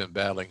Dennis has been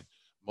battling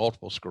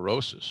multiple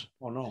sclerosis.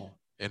 Oh, no.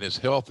 And his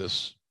health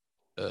is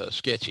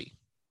sketchy.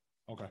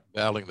 Okay.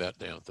 Battling that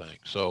damn thing.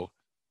 So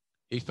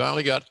he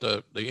finally got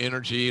the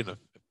energy and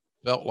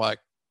felt like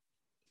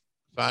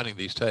finding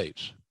these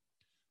tapes.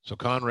 So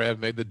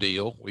Conrad made the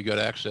deal. We got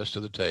access to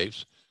the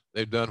tapes.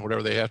 They've done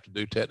whatever they have to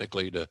do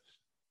technically to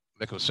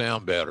make them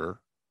sound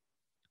better.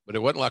 But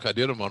it wasn't like I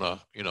did them on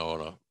a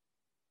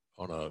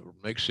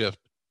makeshift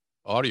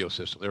audio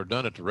system. They were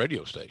done at the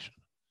radio station.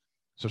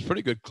 So it's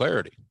pretty good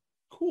clarity.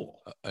 Cool.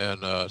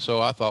 And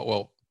so I thought,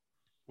 well,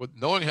 with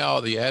knowing how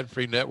the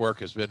ad-free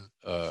network has been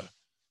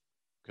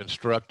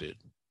constructed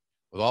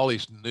with all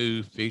these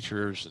new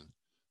features,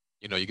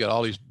 and you got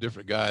all these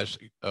different guys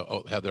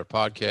have their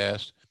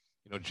podcast.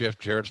 Jeff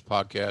Jarrett's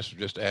podcast was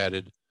just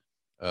added.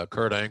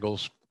 Kurt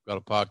Angle's got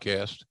a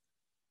podcast.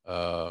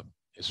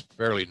 It's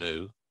fairly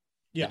new.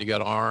 Yeah. And you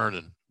got Arn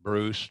and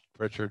Bruce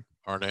Pritchard,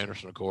 Arn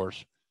Anderson, of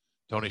course,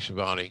 Tony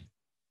Schiavone.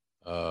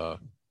 Am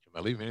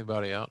I leaving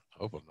anybody out? I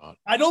hope I'm not.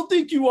 I don't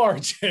think you are,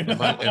 Jim.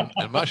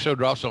 and my show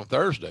drops on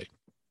Thursday.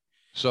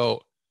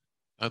 So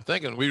I'm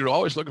thinking we were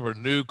always looking for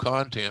new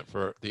content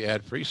for the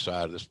ad-free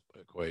side of this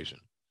equation.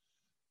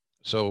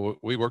 So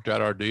we worked out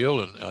our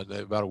deal, and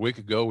about a week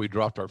ago, we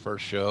dropped our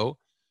first show.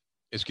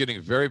 It's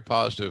getting very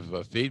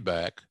positive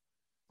feedback.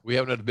 We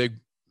haven't had a big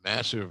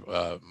massive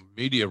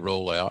media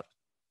rollout.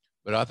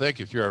 But I think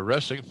if you're a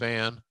wrestling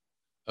fan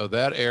of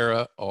that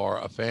era or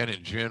a fan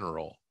in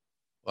general,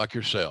 like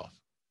yourself,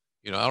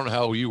 I don't know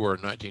how old you were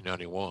in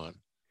 1991.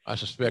 I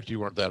suspect you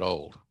weren't that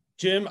old.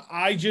 Jim,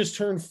 I just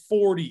turned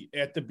 40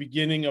 at the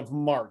beginning of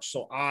March,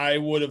 so I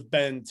would have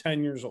been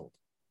 10 years old.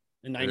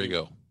 There you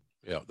go.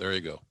 Yeah, there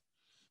you go.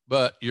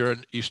 But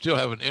you still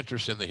have an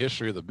interest in the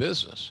history of the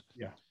business.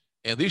 Yeah.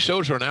 And these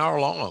shows are an hour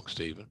long,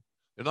 Stephen.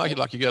 They're not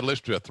like you got to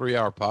listen to a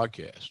 3-hour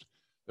podcast.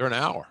 They're an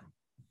hour.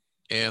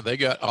 And they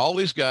got all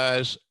these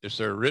guys. It's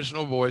their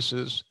original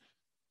voices.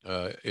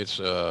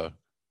 They're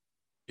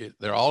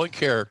all in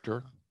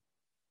character.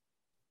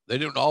 They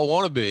didn't all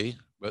want to be,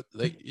 but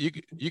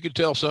you could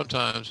tell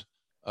sometimes,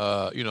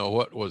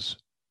 what was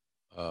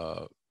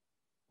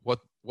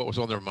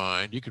on their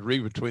mind. You could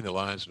read between the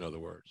lines, in other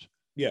words.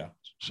 Yeah.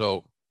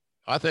 So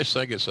I just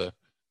think it's a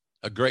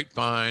great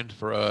find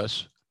for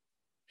us,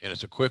 and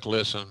it's a quick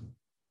listen.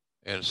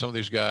 And some of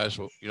these guys,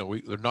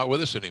 they're not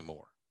with us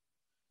anymore.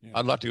 Yeah.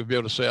 I'd like to be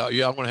able to say,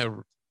 I'm going to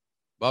have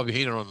Bobby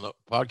Heenan on the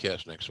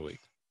podcast next week.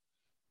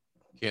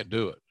 Can't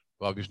do it.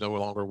 Bobby's no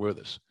longer with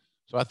us.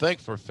 So I think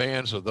for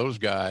fans of those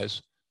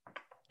guys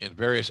in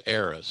various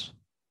eras,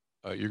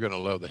 you're going to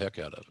love the heck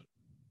out of it.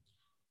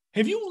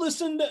 Have you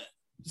listened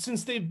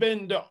since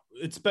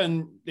everything's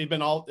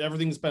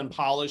been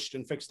polished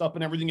and fixed up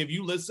and everything? Have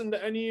you listened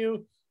to any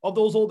of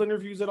those old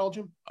interviews at all,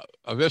 Jim?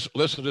 I've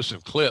listened to some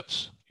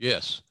clips.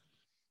 Yes.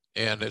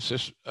 And it's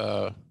just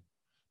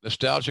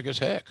nostalgic as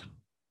heck.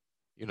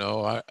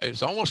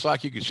 It's almost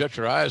like you can shut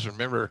your eyes and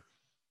remember.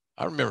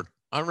 I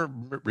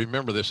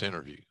remember this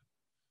interview.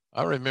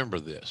 I remember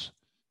this.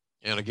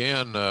 And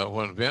again,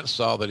 when Vince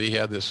saw that he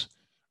had this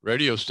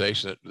radio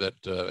station that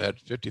had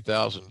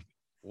 50,000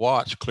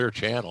 watts clear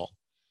channel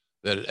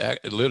that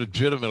it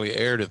legitimately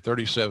aired in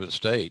 37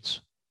 states,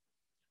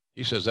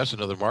 he says that's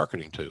another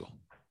marketing tool.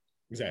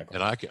 Exactly.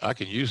 And I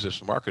can use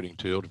this marketing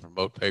tool to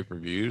promote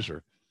pay-per-views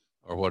or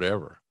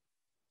whatever.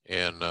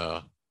 And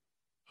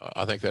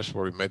I think that's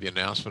where we made the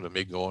announcement of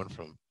me going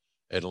from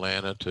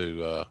Atlanta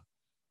to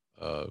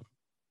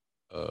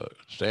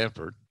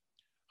Stanford.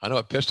 I know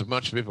it pissed a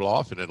bunch of people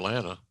off in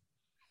Atlanta,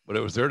 but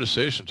it was their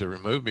decision to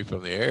remove me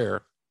from the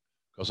air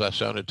because I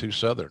sounded too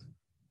Southern.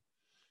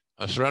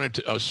 I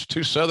was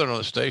too Southern on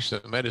the station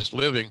that made its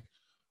living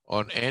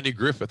on Andy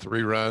Griffith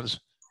reruns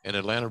and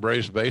Atlanta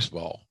Braves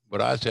baseball,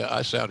 but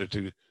I sounded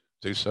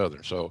too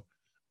Southern. So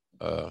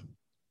I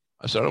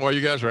said, I don't know why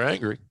you guys are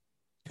angry.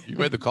 You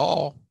made the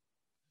call.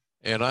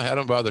 And I had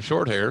them by the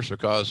short hairs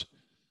because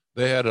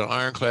they had an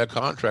ironclad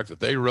contract that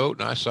they wrote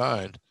and I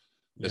signed.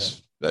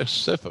 That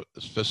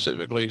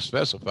specifically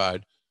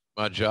specified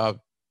my job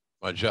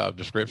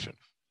description.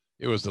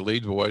 It was the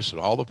lead voice in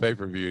all the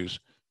pay-per-views,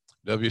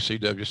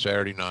 WCW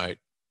Saturday Night,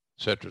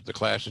 et cetera, the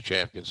Clash of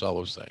Champions, all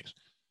those things.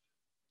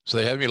 So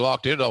they had me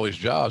locked into all these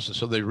jobs, and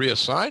so they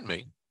reassigned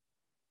me.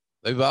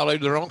 They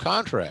violated their own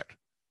contract.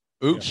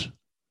 Oops. Yeah.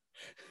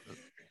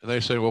 And they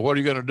said, well, what are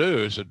you going to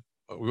do? I said,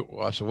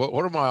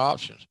 what are my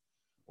options?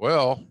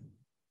 Well,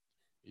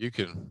 you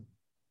can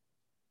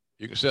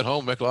sit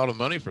home, make a lot of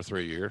money for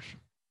 3 years.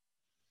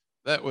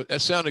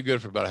 That sounded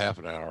good for about half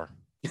an hour.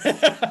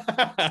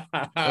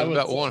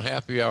 About one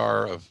happy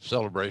hour of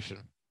celebration.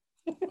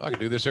 I could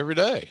do this every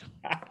day.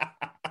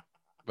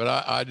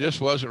 But I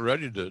just wasn't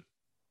ready to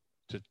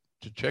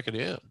check it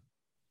in.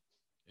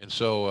 And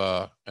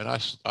so, and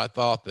I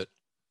thought that,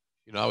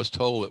 I was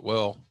told that,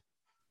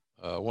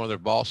 one of their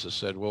bosses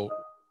said, well,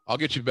 I'll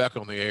get you back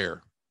on the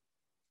air.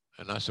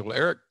 And I said, well,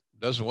 Eric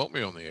doesn't want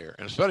me on the air.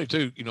 And it's funny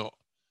too,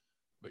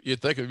 but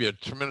you'd think it'd be a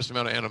tremendous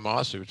amount of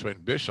animosity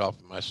between Bischoff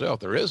and myself.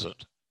 There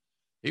isn't.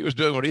 He was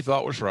doing what he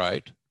thought was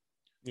right.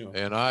 Yeah.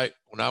 And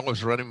when I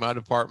was running my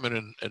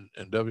department in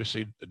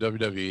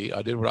WWE,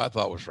 I did what I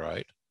thought was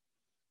right.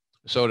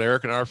 So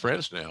Eric and I are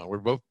friends now.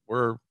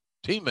 We're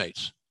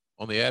teammates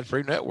on the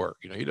ad-free network.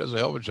 He does a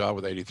hell of a job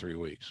with 83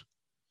 Weeks.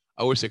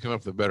 I wish they come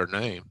up with a better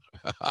name.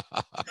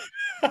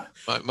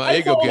 my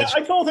ego gets.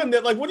 I told him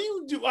that, like, what do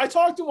you do? I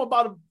talked to him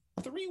about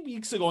 3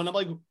 weeks ago, and I'm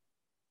like,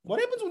 what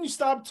happens when you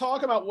stop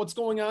talking about what's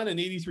going on in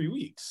 83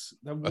 Weeks?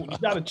 You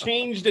got to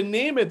change the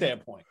name at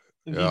that point.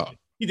 And yeah.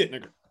 He didn't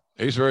agree.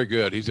 He's very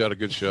good. He's got a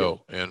good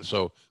show. And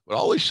so, but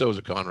all these shows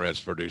that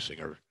Conrad's producing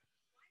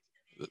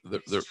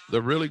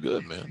they're really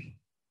good, man.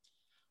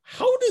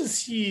 How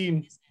does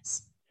he,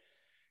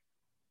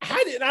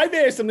 I've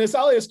asked him this,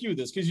 I'll ask you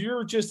this, because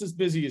you're just as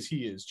busy as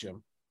he is,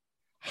 Jim.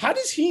 How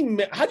do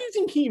you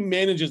think he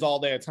manages all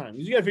that time?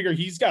 You got to figure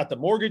he's got the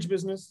mortgage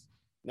business,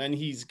 and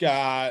he's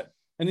got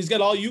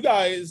all you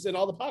guys and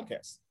all the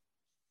podcasts.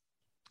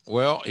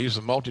 Well, he's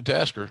a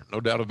multitasker, no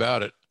doubt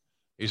about it.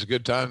 He's a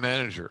good time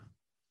manager.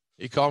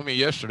 He called me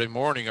yesterday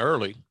morning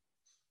early.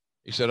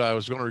 He said, I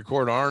was going to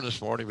record Arn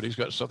this morning, but he's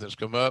got something that's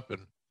come up, but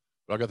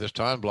I got this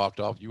time blocked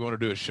off. You want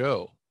to do a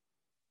show?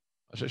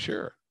 I said,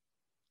 sure.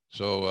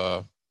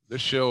 So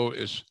this show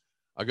is,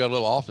 I got a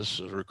little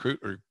office,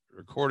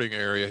 recording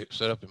area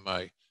set up in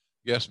my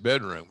guest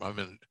bedroom.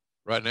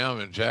 Right now I'm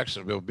in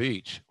Jacksonville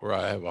Beach, where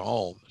I have a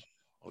home,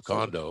 a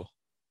condo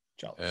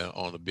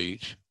on the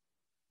beach.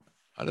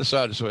 I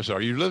decided, so I said,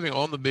 are you living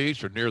on the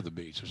beach or near the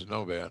beach? I said,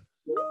 no, man,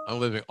 I'm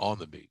living on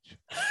the beach.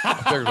 I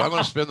figured if I'm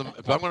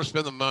going to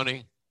spend the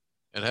money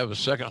and have a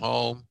second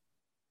home,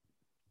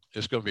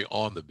 it's going to be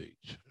on the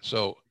beach.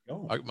 So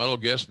my little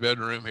guest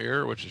bedroom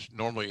here, which is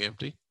normally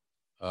empty,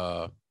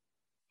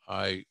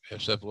 I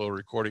have set up a little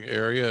recording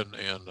area,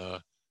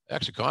 and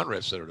actually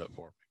Conrad set it up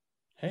for me.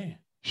 Hey,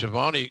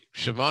 Shivani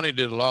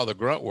did a lot of the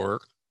grunt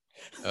work,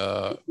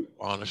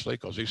 honestly,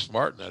 because he's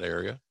smart in that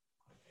area,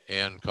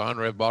 and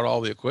Conrad bought all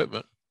the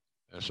equipment,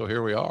 and so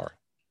here we are.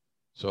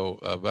 So,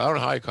 but I don't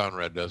know how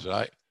Conrad does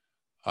it.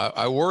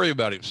 I worry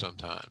about him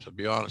sometimes. I'll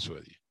be honest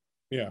with you.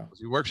 Yeah,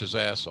 he works his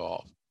ass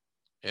off,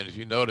 and if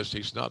you notice,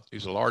 he's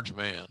a large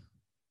man.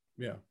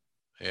 Yeah,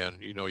 and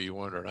you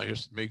wonder. And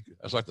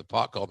that's like the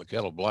pot calling the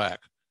kettle black.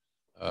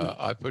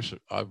 I push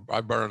it.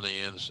 I burn the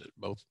ends,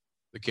 both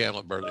the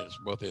candle burn ends,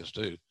 both ends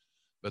too.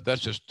 But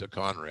that's just to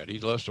Conrad. He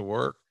loves to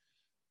work,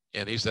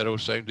 and he's that old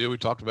same deal we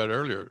talked about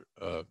earlier,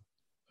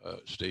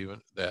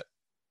 Stephen. That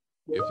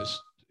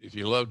if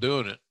you love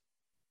doing it,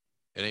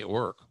 it ain't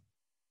work.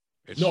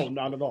 No,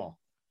 not at all.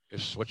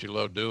 It's what you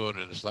love doing,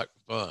 and it's like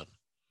fun.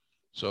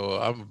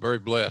 So I'm very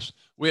blessed.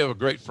 We have a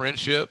great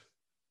friendship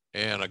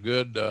and a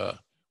good.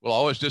 We'll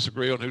always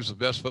disagree on who's the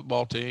best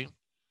football team.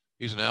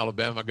 He's an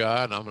Alabama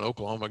guy, and I'm an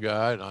Oklahoma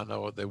guy, and I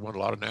know they won a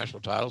lot of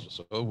national titles, and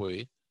so have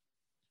we.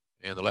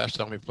 And the last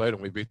time we played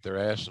them, we beat their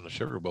ass in the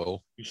Sugar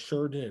Bowl. You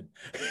sure did.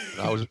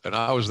 and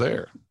I was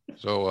there.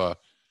 So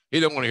he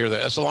didn't want to hear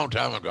that. That's a long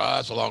time ago.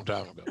 That's a long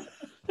time ago.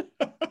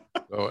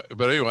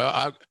 But anyway,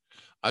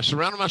 I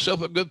surrounded myself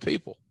with good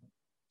people.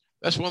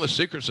 That's one of the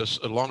secrets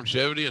of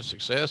longevity and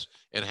success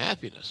and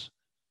happiness.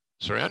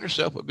 Surround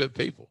yourself with good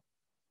people.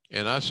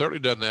 And I've certainly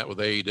done that with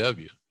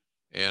AEW.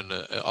 And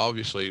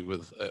obviously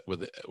with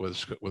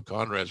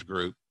Conrad's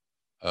group,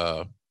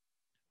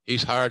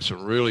 he's hired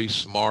some really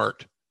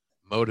smart,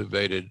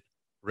 motivated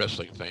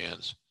wrestling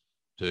fans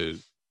to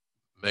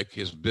make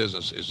his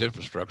business, his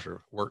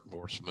infrastructure work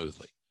more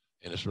smoothly.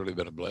 And it's really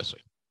been a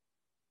blessing.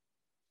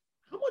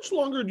 How much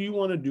longer do you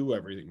want to do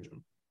everything,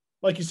 Jim?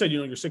 Like you said,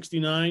 you're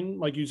 69.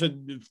 Like you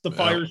said, the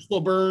fire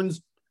still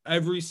burns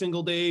every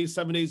single day,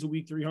 7 days a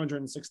week,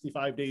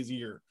 365 days a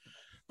year.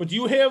 But do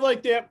you have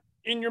like that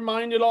in your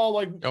mind at all?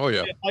 Like, oh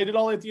yeah, light it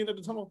all at the end of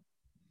the tunnel?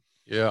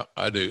 Yeah,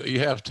 I do. You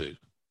have to.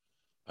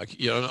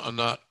 I'm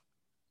not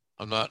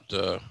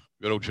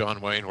good old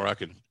John Wayne where I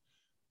can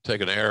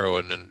take an arrow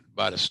and then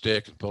bite a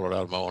stick and pull it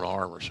out of my own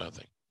arm or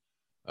something.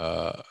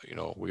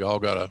 We all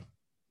got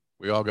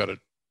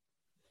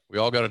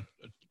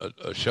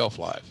a shelf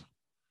life.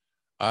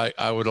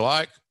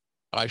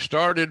 I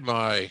started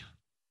my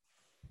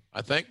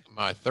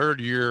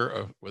third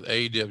year with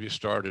AEW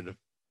started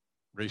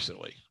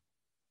recently.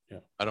 Yeah.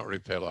 I don't really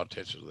pay a lot of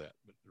attention to that,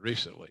 but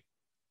recently.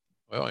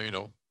 Well, it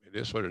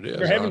is what it is.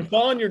 You're having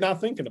fun. You're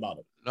not thinking about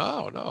it.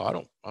 No, I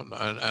don't. I'm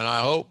not, and I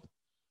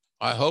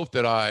hope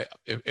that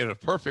in a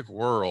perfect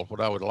world,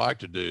 what I would like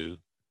to do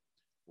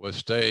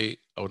was I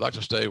would like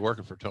to stay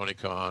working for Tony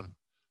Khan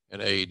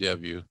and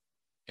AEW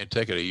and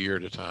take it a year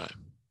at a time.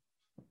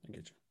 I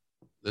get you.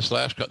 This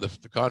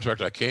the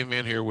contract I came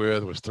in here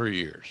with was 3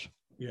 years.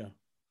 Yeah.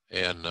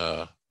 And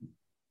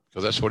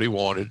because that's what he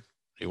wanted.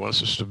 He wants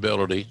some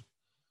stability.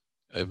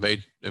 It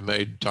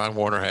made Time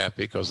Warner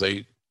happy because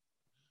they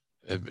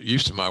have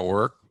used to my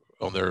work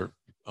in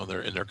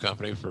their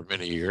company for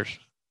many years,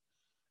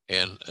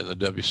 and the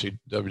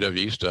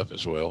WWE stuff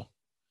as well.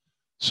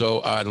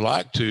 So I'd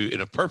like to,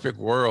 in a perfect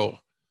world,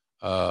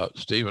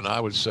 Stephen, I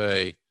would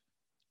say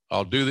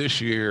I'll do this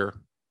year,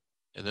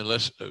 and then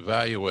let's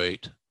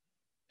evaluate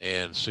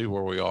and see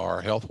where we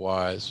are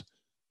health-wise,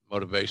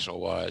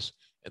 motivational-wise.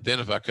 And then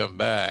if I come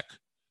back,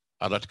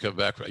 I'd like to come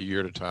back for a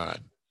year at a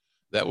time.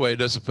 That way it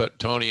doesn't put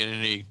Tony in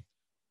any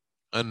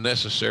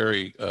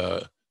unnecessary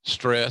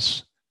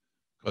stress,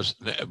 because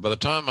by the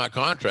time my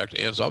contract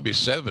ends, I'll be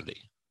 70.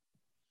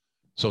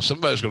 So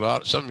somebody's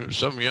going to,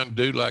 some young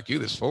dude like you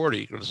that's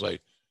 40 going to say,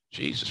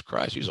 Jesus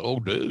Christ, he's an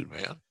old dude,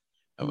 man.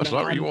 How much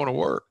longer you want to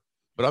work?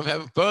 But I'm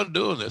having fun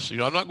doing this.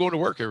 I'm not going to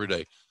work every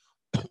day.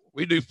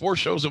 We do 4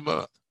 shows a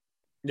month.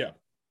 Yeah.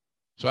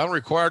 So I'm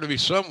required to be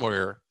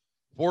somewhere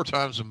 4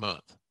 times a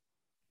month.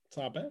 It's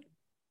not bad.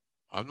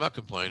 I'm not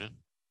complaining.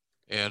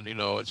 And,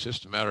 it's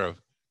just a matter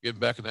of getting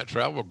back in that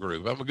travel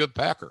groove. I'm a good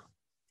packer.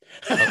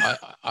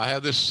 I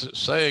have this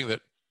saying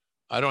that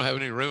I don't have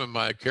any room in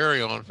my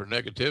carry-on for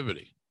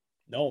negativity.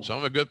 No. So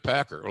I'm a good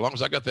packer. As long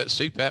as I got that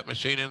CPAP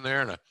machine in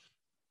there and a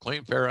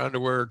clean pair of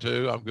underwear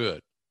too, I'm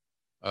good.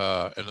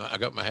 And I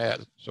got my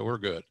hat, so we're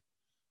good.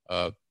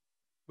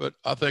 But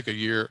I think a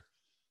year,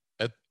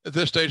 at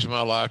this stage of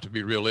my life, to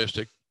be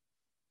realistic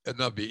and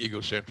not be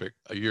egocentric,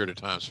 a year at a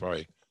time is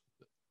probably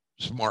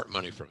smart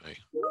money for me.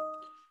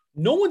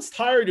 No one's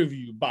tired of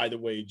you, by the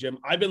way, Jim.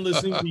 I've been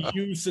listening to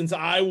you since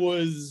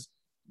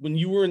when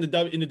you were in the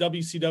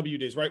WCW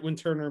days, right when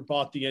Turner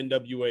bought the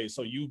NWA.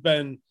 So you've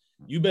been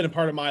a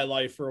part of my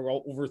life for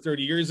over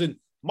 30 years. And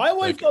my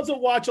wife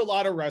doesn't watch a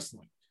lot of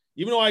wrestling,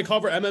 even though I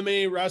cover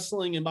MMA,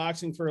 wrestling, and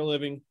boxing for a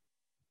living.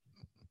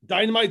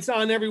 Dynamite's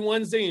on every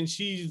Wednesday, and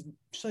she's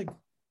like,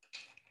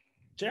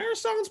 JR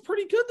sounds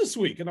pretty good this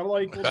week. And I'm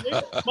like,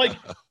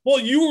 well,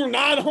 you were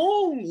not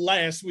home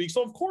last week.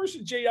 So, of course,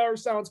 JR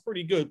sounds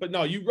pretty good. But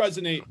no, you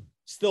resonate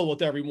still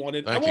with everyone.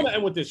 And I want to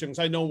end with this, because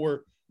I know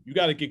you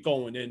got to get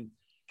going. And,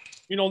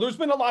 there's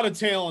been a lot of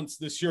talents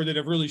this year that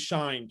have really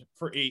shined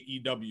for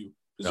AEW.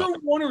 Is there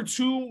one or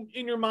two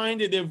in your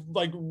mind that have,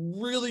 like,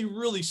 really,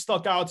 really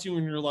stuck out to you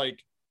and you're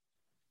like,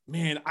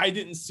 man, I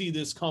didn't see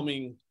this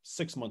coming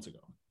 6 months ago?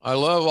 I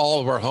love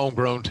all of our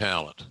homegrown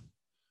talent.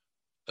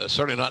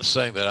 Certainly not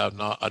saying that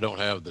I don't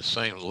have the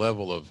same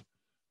level of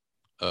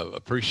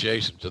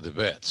appreciation to the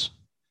vets,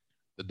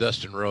 the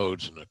Dustin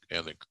Rhodes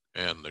and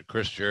the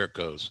Chris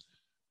Jerichos.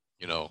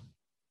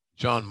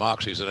 John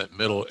Moxley's in that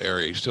middle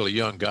area. He's still a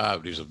young guy,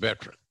 but he's a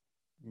veteran.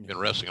 Been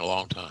wrestling a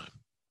long time,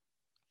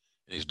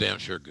 and he's damn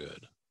sure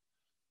good.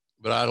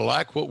 But I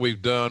like what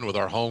we've done with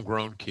our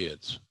homegrown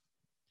kids.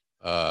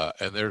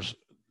 And there's,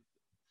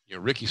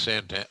 Ricky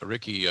Santana.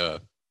 I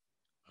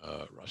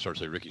started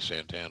to say Ricky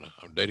Santana.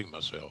 I'm dating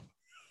myself.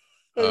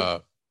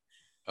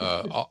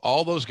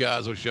 All those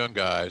guys, those young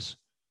guys,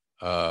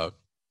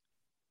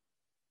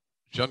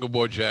 Jungle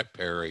Boy Jack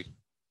Perry,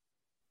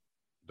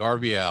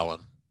 Darby Allin,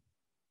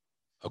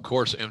 of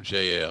course,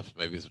 MJF,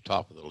 maybe at the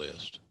top of the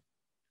list.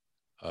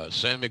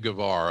 Sammy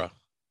Guevara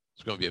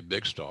is going to be a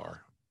big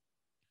star.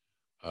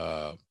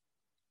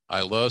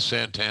 I love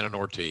Santana and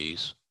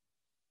Ortiz.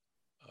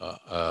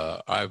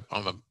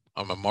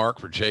 I'm a mark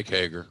for Jake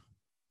Hager.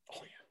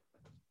 Oh,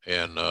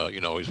 yeah. And,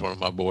 he's one of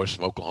my boys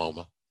from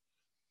Oklahoma.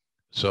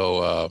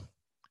 So,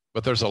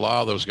 but there's a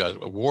lot of those guys.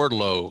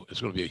 Wardlow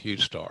is going to be a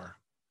huge star.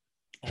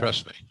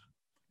 Trust me.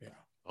 Yeah.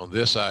 On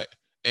this,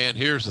 and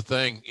here's the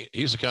thing.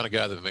 He's the kind of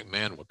guy that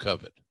McMahon would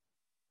covet.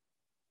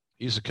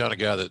 He's the kind of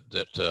guy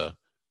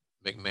that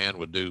McMahon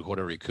would do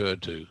whatever he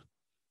could to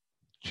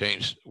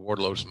change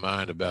Wardlow's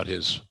mind about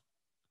his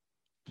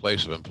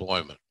place of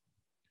employment.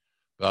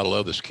 But I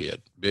love this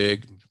kid.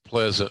 Big,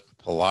 pleasant,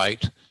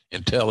 polite,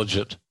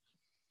 intelligent.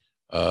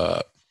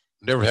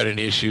 Never had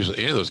any issues with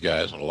any of those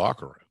guys in the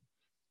locker room.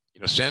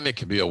 Sammy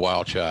can be a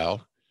wild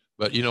child,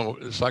 but,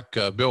 it's like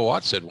Bill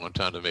Watts said one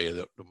time to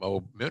me, my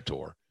old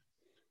mentor,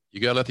 you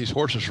got to let these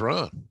horses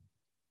run.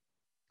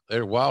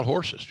 They're wild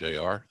horses,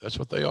 JR. That's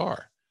what they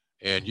are.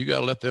 And you got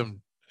to let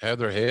them have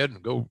their head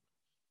and go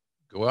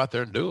out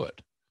there and do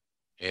it.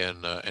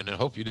 And then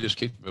hope you just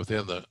keep them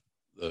within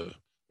the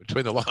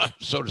between the lines,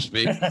 so to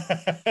speak.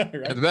 Right.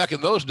 And back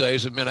in those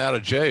days, it meant out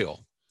of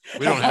jail.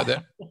 We don't have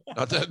that,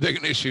 not that big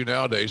an issue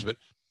nowadays, but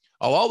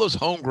all those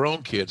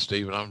homegrown kids,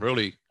 Stephen, I'm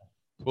really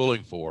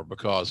pulling for,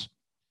 because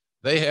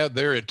they have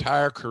their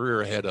entire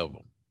career ahead of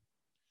them.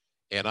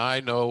 And I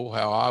know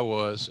how I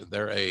was at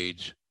their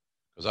age,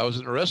 because I was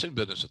in the wrestling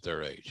business at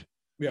their age.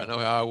 Yeah. I know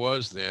how I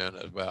was then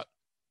about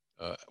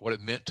what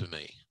it meant to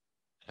me,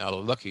 how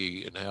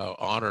lucky and how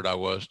honored I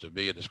was to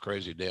be in this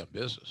crazy damn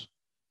business.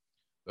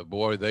 But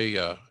boy, we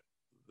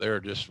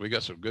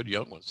got some good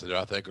young ones that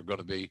I think are going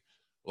to be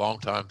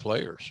longtime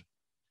players.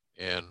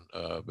 And,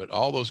 but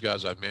all those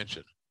guys I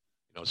mentioned,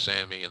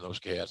 Sammy and those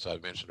cats I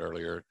mentioned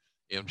earlier,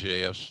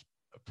 MJF's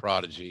a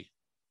prodigy.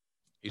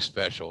 He's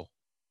special.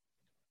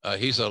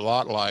 He's a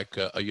lot like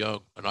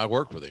and I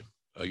worked with him,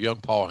 a young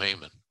Paul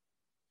Heyman.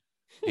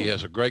 He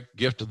has a great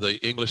gift of the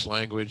English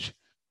language.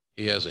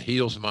 He has a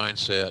heel's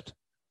mindset,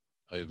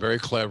 very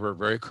clever,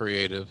 very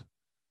creative.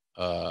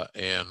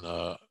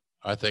 And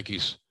I think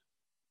he's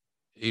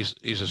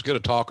as good a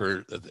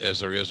talker as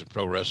there is in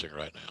pro wrestling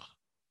right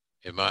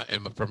now,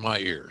 from my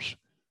ears,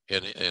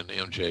 in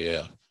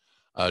MJF.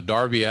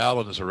 Darby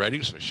Allin is a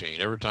ratings machine.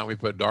 Every time we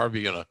put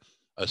Darby in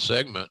a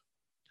segment,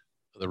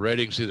 the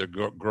ratings either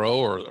grow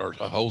or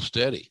hold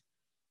steady.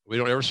 We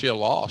don't ever see a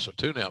loss, a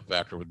tune-out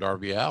factor with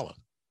Darby Allin.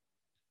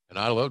 And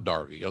I love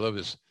Darby. I love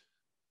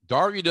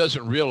Darby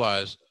doesn't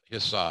realize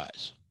his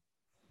size.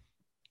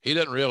 He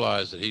doesn't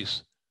realize that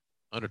he's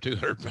under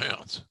 200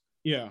 pounds.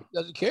 Yeah. He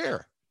doesn't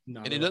care.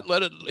 No, and he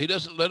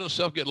doesn't let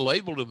himself get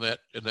labeled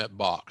in that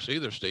box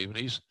either, Stephen.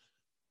 He's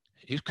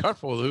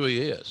comfortable with who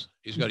he is.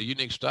 He's got a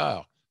unique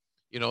style.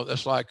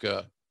 That's like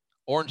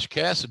Orange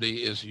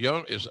Cassidy is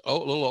a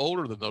little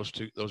older than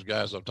those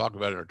guys I'm talking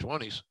about in their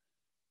 20s.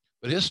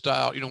 But his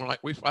style,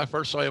 when I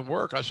first saw him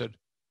work, I said,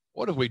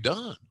 what have we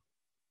done?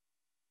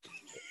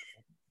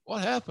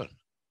 What happened?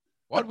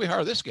 Why did we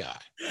hire this guy?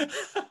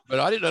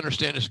 But I didn't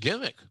understand his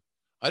gimmick.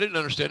 I didn't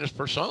understand his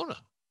persona.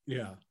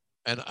 Yeah.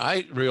 And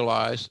I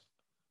realized,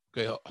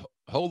 okay,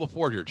 hold the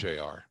fort here,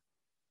 JR.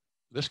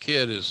 This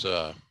kid is,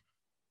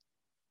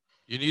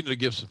 you need to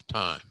give some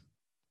time.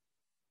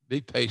 Be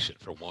patient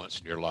for once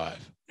in your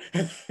life.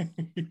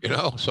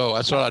 So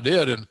that's what I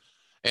did.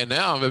 And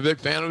now I'm a big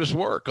fan of his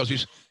work,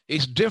 because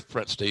he's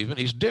different, Stephen.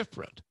 He's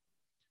different.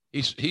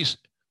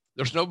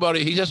 There's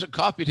nobody, he hasn't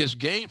copied his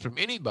game from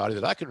anybody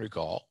that I can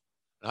recall.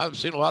 And I've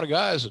seen a lot of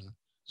guys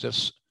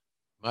since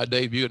my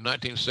debut in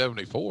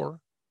 1974.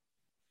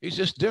 He's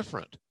just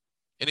different.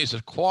 And he's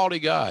a quality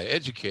guy,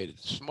 educated,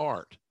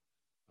 smart.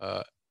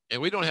 And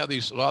we don't have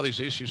a lot of these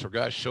issues for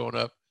guys showing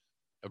up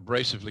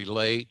abrasively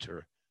late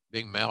or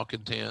being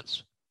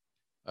malcontents.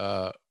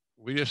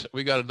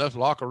 We got enough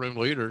locker room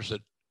leaders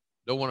that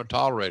don't want to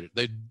tolerate it.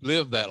 They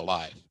live that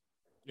life.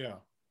 Yeah.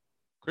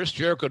 Chris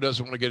Jericho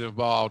doesn't want to get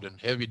involved in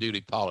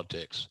heavy-duty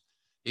politics.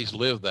 He's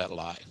lived that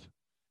life.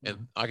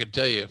 And I can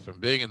tell you, from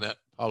being in that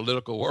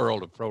political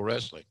world of pro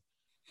wrestling,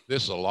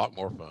 this is a lot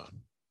more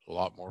fun. A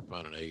lot more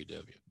fun in AEW.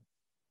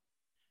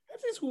 I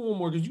have to ask you one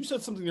more, because you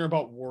said something there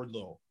about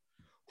Wardlow.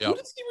 Who Yep.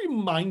 does he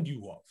remind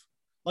you of?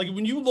 Like,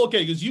 when you look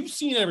at it, because you've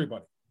seen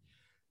everybody.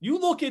 You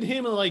look at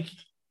him and, like,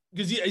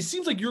 because it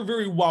seems like you're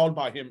very wowed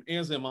by him,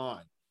 as am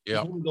I.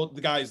 Yeah. He's one of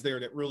the guys there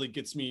that really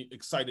gets me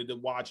excited to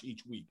watch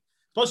each week.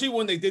 Especially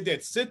when they did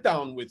that sit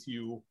down with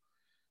you.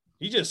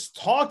 He just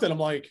talked, and I'm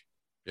like,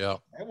 yeah,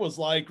 that was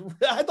like,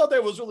 I thought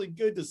that was really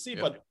good to see.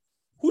 Yeah. But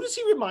who does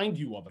he remind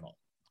you of at all?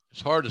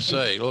 It's hard to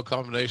say. A little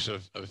combination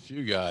of a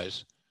few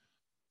guys.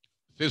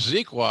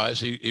 Physique-wise,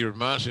 he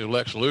reminds me of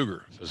Lex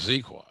Luger,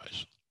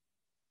 physique-wise.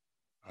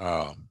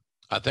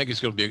 I think he's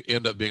going to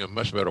end up being a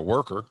much better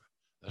worker.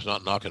 That's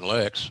not knocking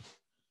Lex,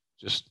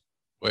 just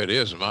the way it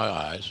is in my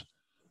eyes.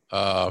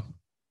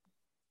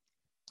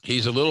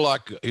 He's a little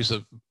like, he's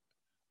a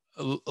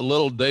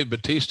little Dave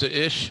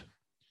Batista-ish,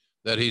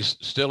 that he's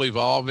still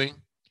evolving.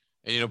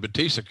 And, you know,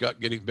 Batista got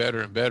getting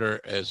better and better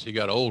as he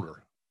got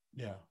older.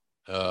 Yeah.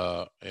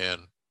 And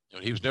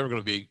he was never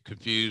going to be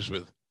confused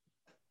with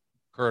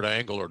Kurt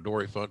Angle or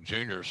Dory Funk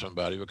Jr. or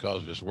somebody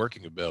because of his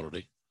working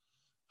ability.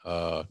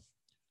 But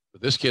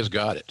this kid's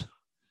got it.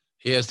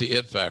 He has the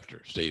it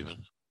factor,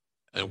 Stephen.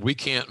 And we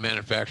can't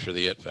manufacture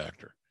the it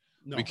factor.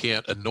 No. We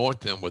can't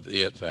anoint them with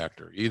the it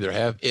factor. You either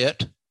have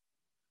it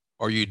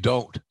or you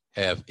don't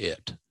have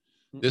it.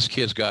 This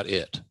kid's got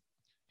it.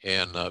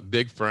 And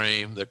big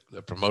frame that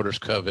the promoters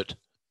covet.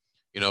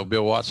 You know,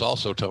 Bill Watts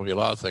also told me a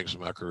lot of things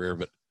in my career,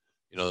 but,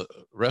 you know,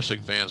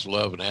 wrestling fans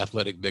love an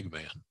athletic big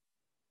man.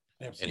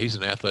 Absolutely. And he's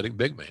an athletic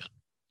big man.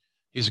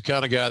 He's the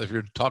kind of guy that if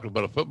you're talking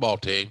about a football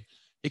team,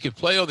 he can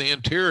play on the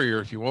interior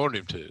if you wanted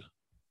him to.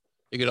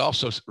 He could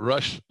also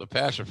rush the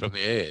passer from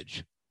the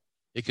edge.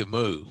 He can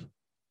move.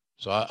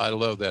 So I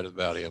love that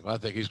about him. I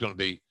think he's going to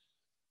be,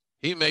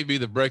 he may be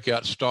the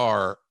breakout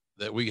star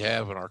that we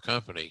have in our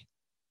company.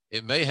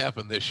 It may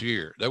happen this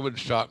year. That wouldn't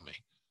shock me.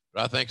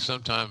 But I think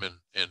sometime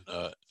in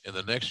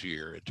the next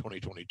year, in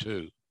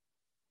 2022,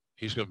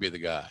 he's going to be the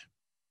guy.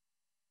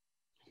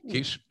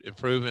 Keeps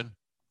improving,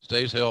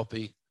 stays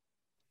healthy,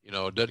 you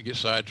know, doesn't get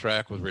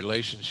sidetracked with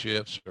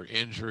relationships or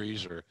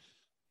injuries or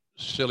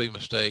silly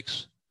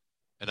mistakes.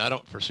 And I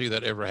don't foresee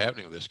that ever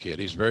happening with this kid.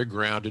 He's very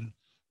grounded,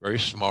 very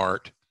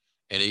smart,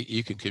 and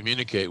you can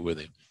communicate with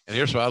him. And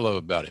here's what I love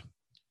about him.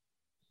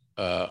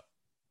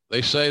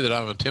 They say that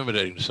I'm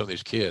intimidating to some of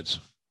these kids.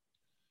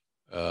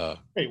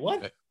 Hey,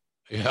 what?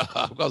 Yeah,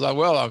 because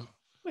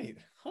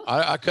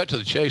I cut to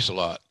the chase a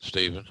lot,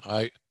 Stephen.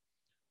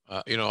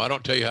 You know, I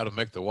don't tell you how to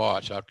make the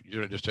watch. I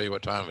just tell you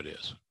what time it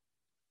is.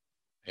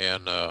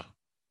 And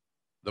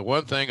the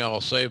one thing I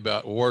will say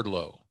about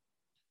Wardlow,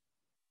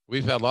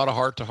 we've had a lot of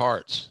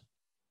heart-to-hearts,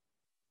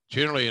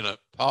 generally in a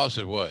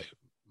positive way,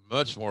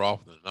 much more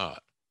often than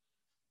not.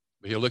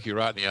 But he'll look you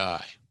right in the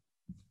eye.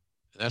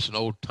 And that's an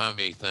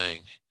old-timey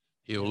thing.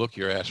 He'll look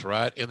your ass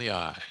right in the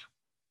eye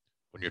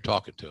when you're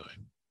talking to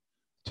him.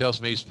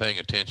 Tells me he's paying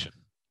attention.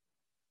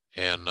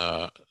 And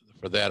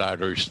for that, I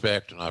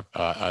respect and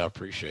I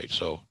appreciate.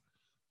 So,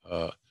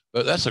 but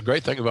that's a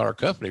great thing about our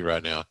company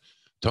right now.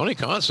 Tony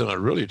Khan's done a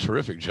really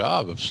terrific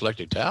job of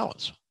selecting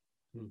talents.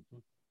 Mm-hmm.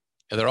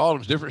 And they're all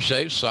in different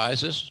shapes,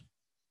 sizes,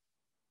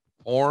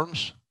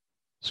 forms,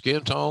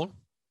 skin tone,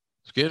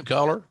 skin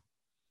color.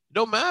 It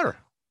don't matter.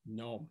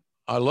 No.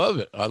 I love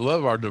it. I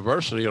love our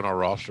diversity on our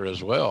roster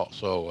as well.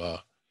 So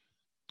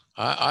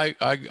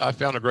I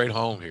found a great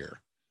home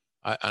here.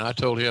 And I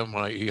told him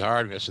when he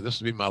hired me, I said, this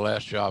will be my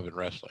last job in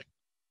wrestling,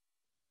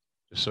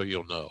 just so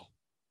you'll know.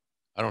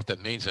 I don't know if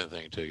that means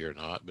anything to you or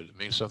not, but it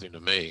means something to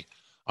me.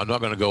 I'm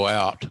not going to go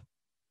out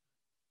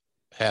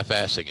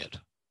half-assing it.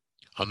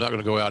 I'm not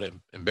going to go out and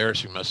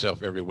embarrassing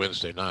myself every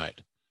Wednesday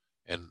night.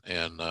 And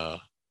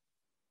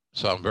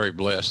so I'm very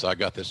blessed I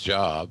got this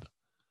job,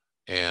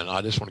 and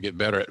I just want to get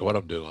better at what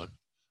I'm doing.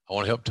 I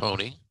want to help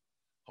Tony.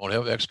 I want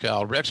to help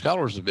Excalibur.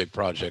 Excalibur is a big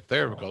project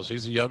there because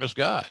he's the youngest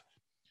guy.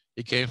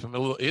 He came from a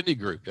little indie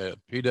group,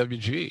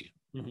 PWG.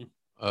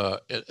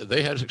 Mm-hmm.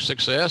 They had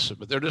success,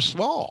 but they're just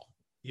small.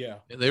 Yeah.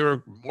 And they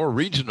were more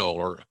regional,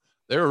 or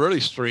they were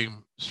really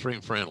stream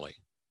friendly.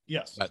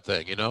 Yes. That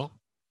thing, you know?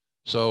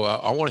 So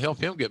I want to help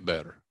him get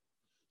better.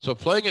 So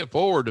playing it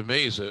forward to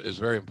me is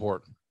very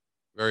important,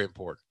 very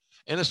important.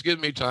 And it's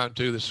giving me time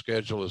too. The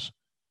schedule is,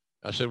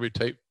 I said,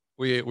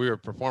 we are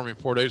performing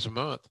 4 days a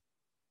month.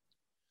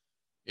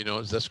 You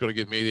know, that's going to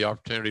give me the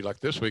opportunity, like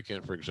this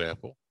weekend, for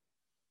example.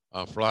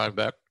 I'm flying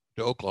back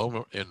to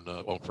Oklahoma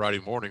on Friday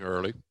morning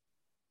early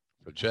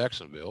for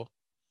Jacksonville.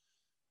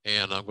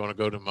 And I'm going to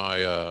go to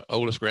my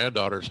oldest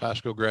granddaughter's high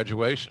school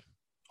graduation.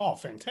 Oh,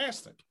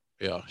 fantastic.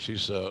 Yeah,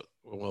 she's one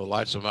of the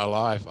lights of my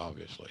life,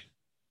 obviously.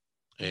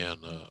 And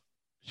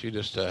she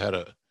just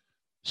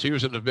she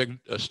was in the big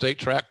state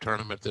track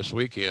tournament this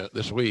week in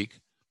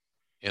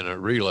a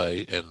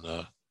relay,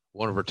 and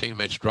one of her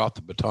teammates dropped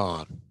the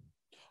baton.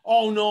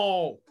 Oh,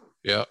 no.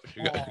 Yeah,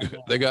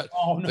 they got.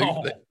 Oh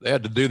no! They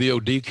had to do the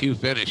old DQ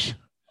finish.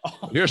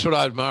 Oh, Here's what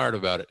I admired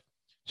about it.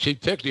 She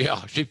picked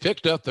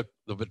up the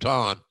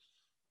baton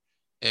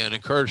and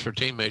encouraged her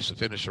teammates to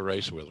finish the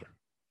race with her.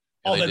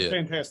 And that's did.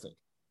 fantastic.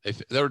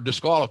 They were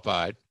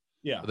disqualified.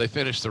 Yeah. But they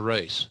finished the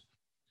race.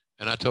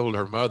 And I told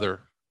her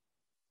mother,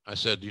 I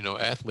said,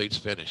 athletes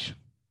finish.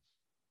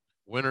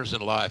 Winners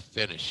in life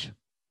finish.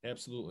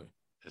 Absolutely.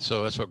 And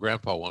so that's what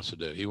Grandpa wants to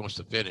do. He wants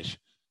to finish.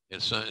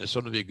 And it's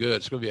going to be good.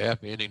 It's going to be a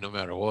happy ending no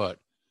matter what.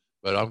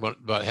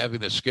 But by having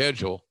this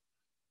schedule,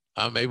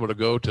 I'm able to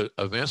go to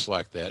events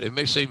like that. It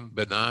may seem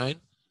benign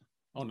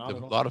to a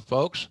lot of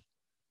folks.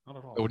 Not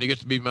at all. But when you get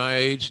to be my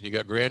age and you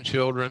got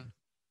grandchildren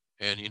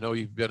and,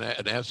 you've been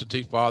an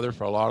absentee father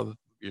for a lot of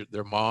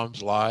their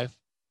mom's life,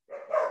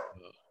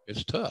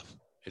 it's tough.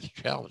 It's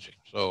challenging.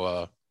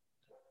 So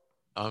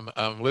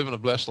I'm living a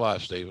blessed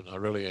life, Stephen. I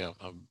really am.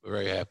 I'm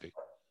very happy.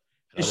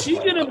 Is she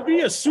going to be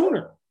a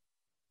Sooner?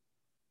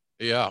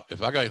 Yeah,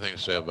 if I got anything to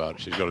say about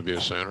it, she's going to be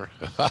a Sooner.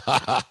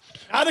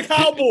 Not a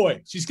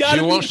Cowboy. She's got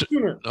to be a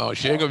Sooner. No,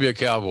 she ain't going to be a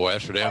Cowboy.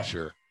 That's for damn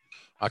sure.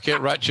 I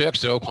can't write checks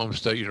to Oklahoma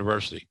State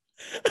University.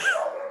 This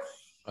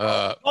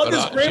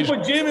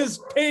Grandpa Jim is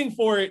paying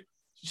for it.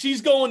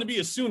 She's going to be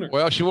a Sooner.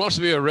 Well, she wants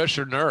to be a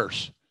registered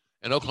nurse,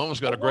 and Oklahoma's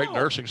got a great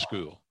nursing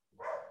school.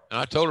 And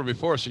I told her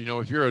before, so,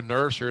 if you're a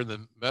nurse or in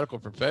the medical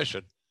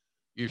profession,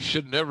 you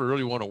should never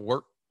really want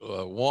to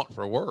want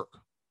for work.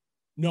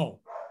 No.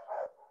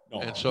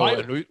 And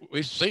so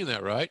we've seen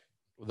that, right,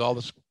 with all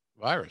this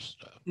virus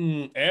stuff.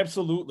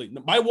 Absolutely.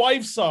 My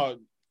wife's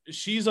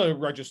she's a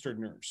registered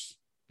nurse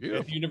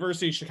Beautiful. at the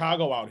University of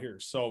Chicago out here.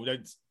 So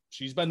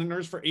she's been a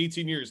nurse for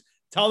 18 years.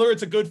 Tell her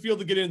it's a good field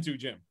to get into,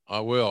 Jim.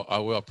 I will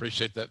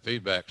appreciate that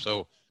feedback.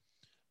 So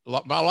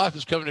my life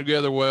is coming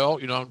together well.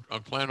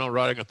 I'm planning on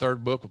writing a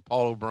third book with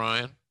Paul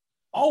O'Brien.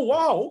 Oh,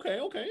 wow.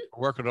 Okay.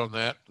 Working on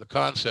that, the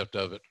concept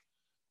of it.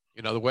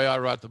 The way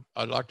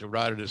I'd like to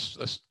write it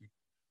is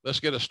let's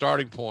get a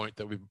starting point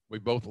that we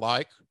both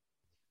like,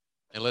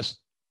 and let's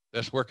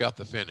work out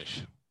the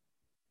finish.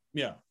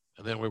 Yeah.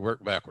 And then we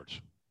work backwards.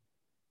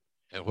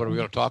 And what are we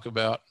going to talk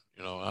about?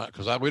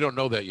 Because we don't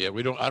know that yet.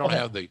 I don't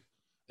have the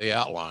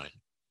outline.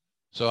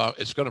 So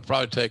it's going to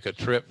probably take a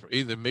trip for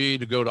either me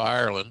to go to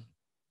Ireland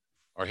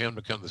or him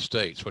to come to the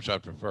States, which I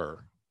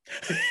prefer.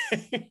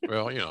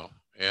 Well,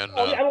 and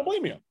I don't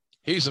blame you.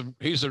 He's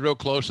a real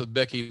close with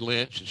Becky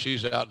Lynch, and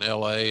she's out in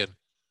L.A. and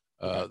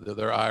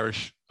they're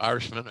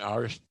Irishmen,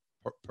 Irish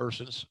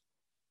persons.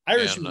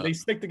 Irishmen, they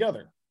stick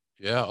together.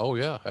 Yeah. Oh,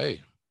 yeah.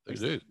 Hey, they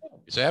do.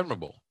 It's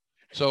admirable.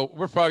 So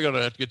we're probably going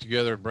to have to get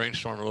together and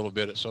brainstorm a little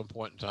bit at some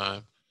point in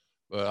time.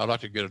 But I'd like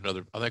to get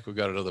I think we've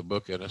got another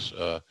book in us.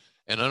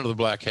 And Under the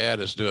Black Hat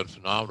is doing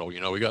phenomenal.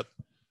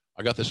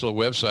 I got this little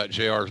website,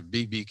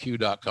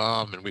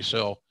 jrsbbq.com, and we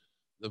sell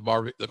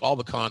all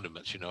the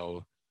condiments,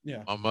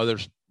 Yeah. My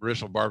mother's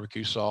original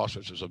barbecue sauce,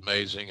 which is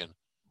amazing. And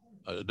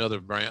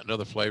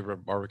another flavor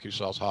of barbecue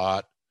sauce,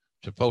 hot,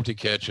 chipotle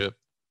ketchup,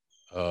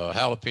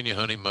 jalapeno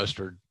honey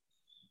mustard,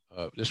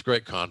 just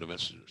great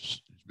condiments,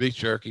 beef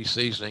jerky,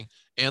 seasoning,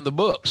 and the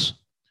books.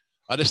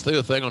 I just threw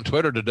a thing on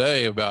Twitter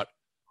today about,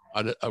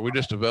 we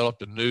just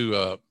developed a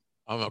new,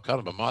 I'm kind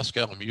of a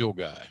Moscow Mule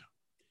guy.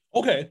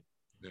 Okay.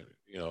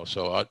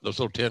 So those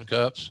little tin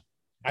cups.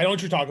 I know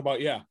what you're talking about.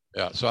 Yeah.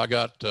 Yeah. So I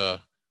got, we're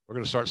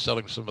going to start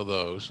selling some of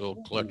those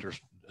little collector's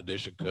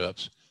edition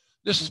cups.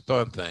 Just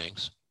fun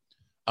things.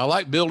 I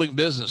like building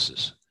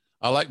businesses.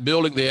 I like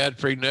building the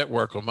ad-free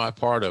network on my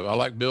part of it. I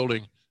like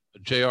building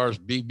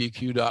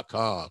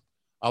jrsbbq.com.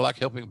 I like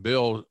helping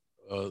build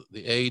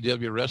the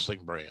AEW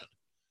wrestling brand.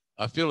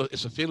 I feel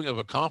it's a feeling of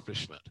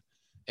accomplishment.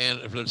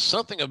 And if there's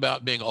something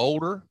about being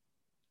older,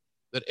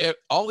 that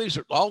all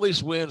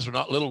these wins are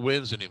not little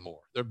wins anymore.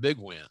 They're big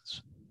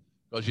wins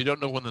because you don't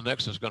know when the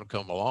next is going to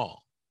come along.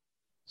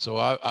 So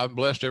I'm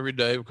blessed every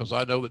day because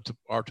I know that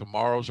our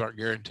tomorrows aren't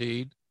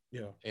guaranteed.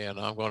 Yeah. And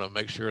I'm going to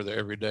make sure that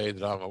every day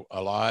that I'm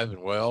alive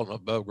and well and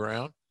above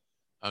ground,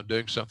 I'm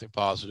doing something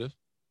positive.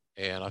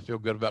 And I feel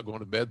good about going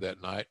to bed that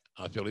night.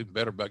 I feel even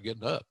better about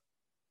getting up.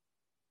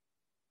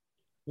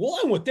 We'll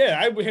end with that.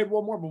 I had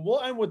one more, but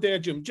we'll end with that,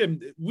 Jim.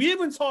 Jim, we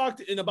haven't talked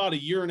in about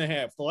a year and a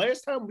half. The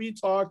last time we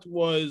talked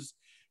was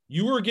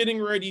you were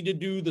getting ready to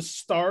do the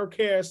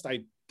Starcast.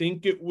 I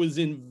think it was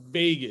in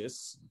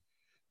Vegas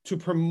to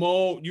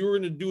promote. You were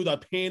going to do the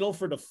panel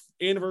for the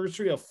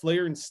anniversary of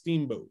Flair and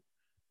Steamboat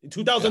in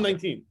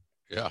 2019.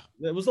 Yeah.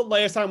 That was the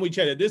last time we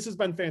chatted. This has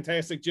been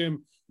fantastic,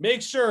 Jim.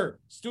 Make sure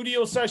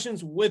studio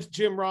sessions with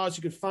Jim Ross.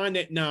 You can find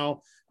it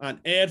now on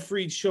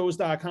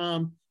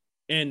adfreedshows.com.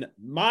 And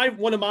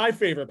one of my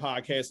favorite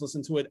podcasts,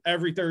 listen to it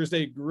every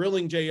Thursday,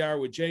 Grilling JR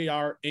with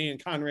JR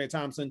and Conrad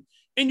Thompson.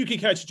 And you can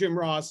catch Jim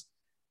Ross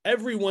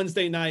every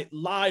Wednesday night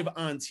live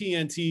on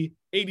TNT,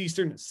 8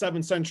 Eastern,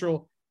 7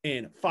 Central,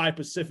 and 5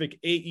 Pacific.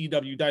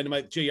 AEW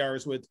Dynamite. JR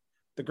is with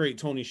the great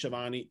Tony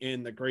Schiavone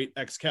and the great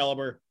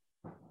Excalibur.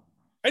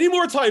 Any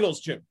more titles,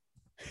 Jim?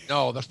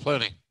 No, that's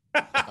plenty.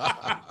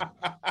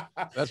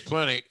 That's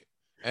plenty.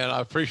 And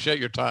I appreciate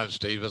your time,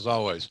 Steve, as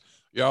always.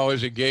 You're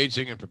always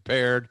engaging and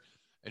prepared,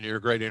 and you're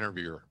a great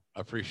interviewer.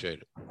 I appreciate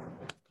it.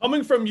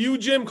 Coming from you,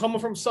 Jim, coming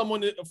from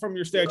someone from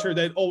your stature,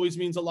 that always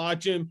means a lot,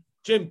 Jim.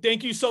 Jim,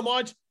 thank you so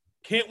much.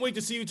 Can't wait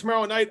to see you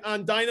tomorrow night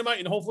on Dynamite.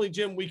 And hopefully,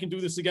 Jim, we can do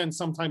this again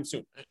sometime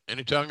soon.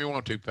 Anytime you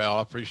want to, pal.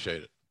 I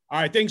appreciate it. All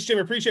right. Thanks, Jim.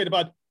 Appreciate it,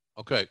 bud.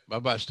 Okay.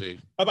 Bye-bye,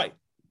 Steve. Bye-bye.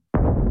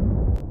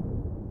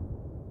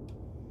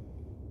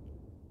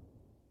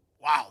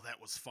 Wow, that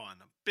was fun.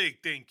 A big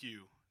thank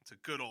you to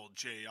good old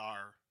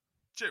JR.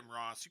 Jim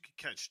Ross. You can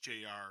catch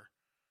JR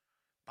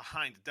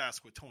behind the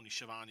desk with Tony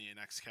Schiavone and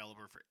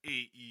Excalibur for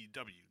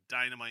AEW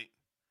Dynamite.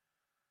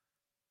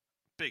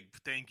 Big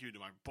thank you to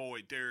my boy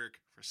Derek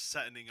for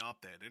setting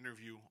up that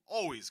interview.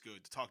 Always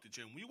good to talk to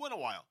Jim. We went a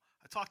while.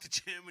 I talked to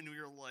Jim and we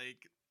were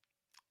like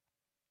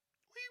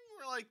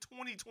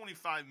 20,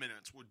 25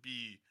 minutes would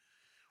be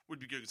good,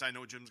 because I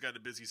know Jim's got a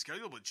busy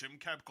schedule, but Jim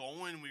kept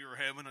going. We were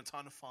having a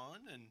ton of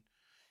fun, and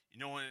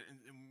it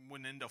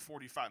went into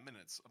 45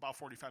 minutes, about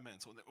 45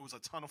 minutes. So it was a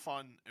ton of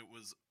fun.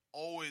 It's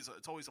always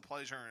a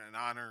pleasure and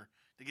an honor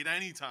to get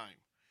any time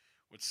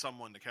with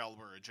someone the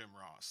caliber of Jim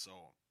Ross. So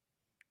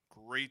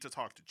great to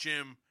talk to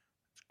Jim.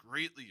 It's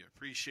greatly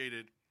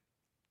appreciated.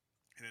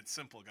 And it's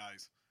simple,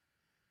 guys.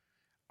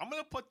 I'm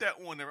going to put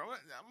that one there. I'm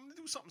going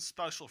to do something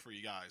special for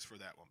you guys for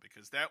that one,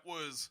 because that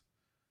was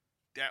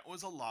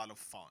a lot of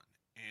fun.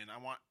 And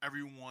I want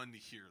everyone to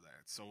hear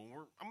that. So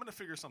I'm going to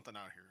figure something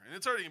out here. And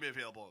it's already going to be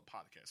available in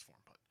podcast form,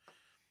 but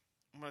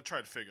I'm going to try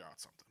to figure out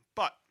something.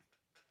 But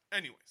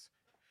anyways,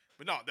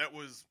 no,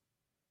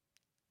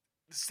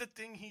 it's the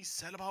thing he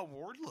said about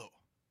Wardlow.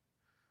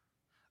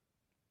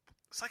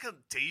 It's like a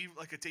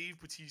Dave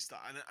Bautista,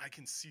 and I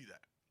can see that.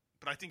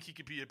 But I think he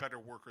could be a better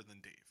worker than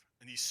Dave.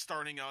 And he's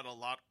starting out a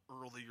lot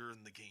earlier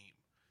in the game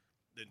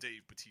than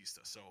Dave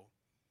Bautista. So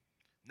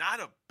not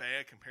a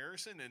bad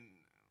comparison, and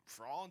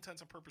for all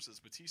intents and purposes,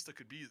 Batista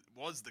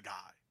was the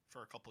guy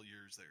for a couple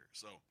years there.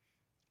 So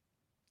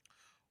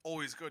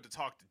always good to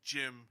talk to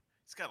Jim.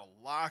 He's got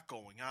a lot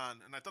going on,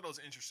 and I thought it was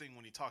interesting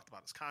when he talked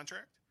about his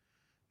contract.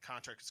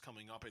 Contract is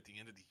coming up at the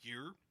end of the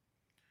year.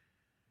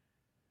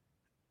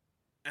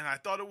 And I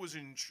thought it was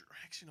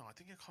actually, no, I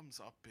think it comes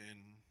up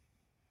in,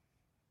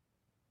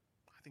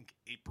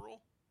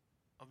 April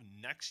of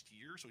next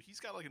year. So he's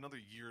got like another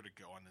year to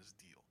go on his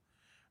deal.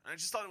 And I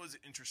just thought it was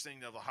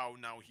interesting of how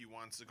now he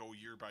wants to go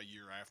year by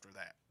year after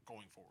that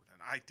going forward. And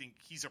I think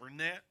he's earned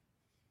that.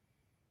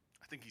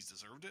 I think he's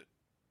deserved it.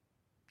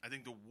 I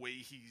think the way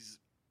he's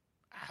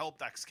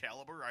helped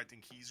Excalibur, I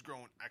think he's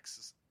grown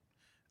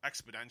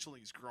exponentially.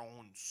 He's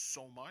grown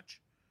so much.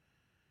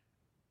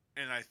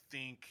 And I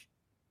think,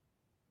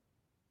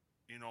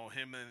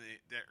 him and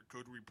that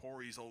good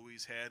rapport he's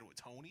always had with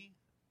Tony.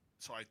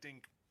 So I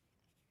think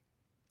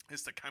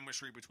it's the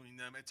chemistry between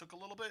them. It took a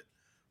little bit,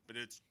 but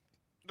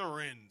they're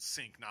in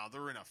sync now.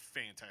 They're in a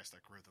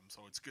fantastic rhythm.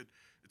 So it's good.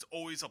 It's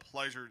always a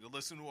pleasure to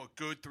listen to a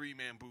good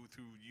three-man booth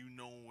who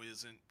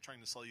isn't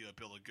trying to sell you a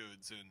bill of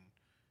goods and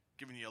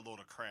giving you a load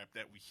of crap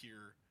that we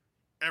hear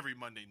every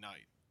Monday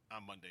night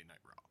on Monday Night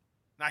Raw.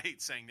 And I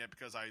hate saying that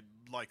because I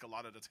like a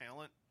lot of the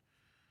talent.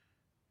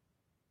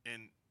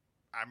 And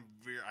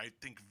I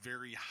think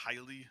very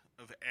highly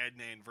of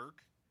Adnan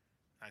Virk.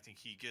 I think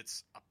he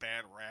gets a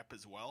bad rap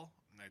as well.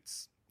 And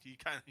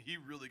he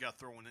really got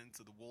thrown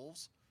into the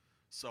wolves.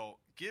 So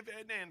give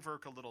Adnan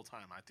Virk a little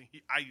time.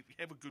 I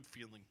have a good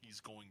feeling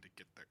he's going to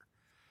get there.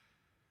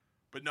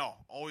 But no,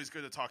 always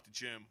good to talk to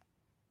Jim.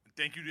 And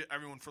thank you to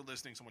everyone for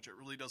listening so much. It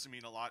really doesn't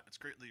mean a lot. It's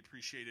greatly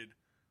appreciated.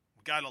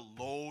 We got a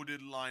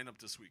loaded lineup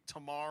this week.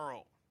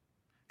 Tomorrow,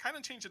 kind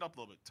of change it up a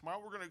little bit.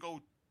 Tomorrow we're gonna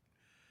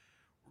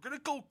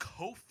go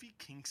Kofi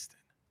Kingston,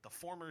 the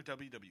former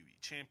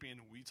WWE champion.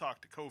 We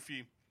talk to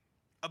Kofi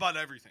about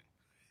everything.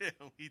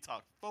 We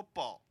talk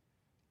football.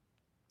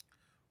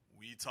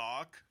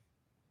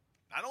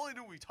 Not only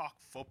do we talk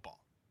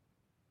football,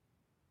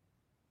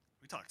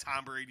 we talk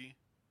Tom Brady,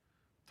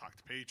 talk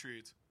the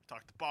Patriots, we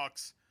talk the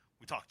Bucks,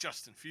 we talk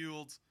Justin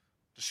Fields,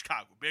 the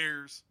Chicago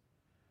Bears.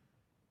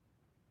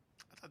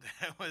 I thought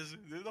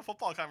the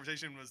football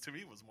conversation to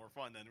me was more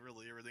fun than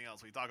really everything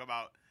else we talk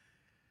about.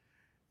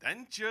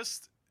 Then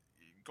just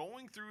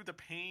going through the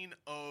pain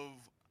of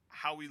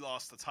how we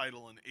lost the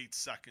title in 8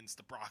 seconds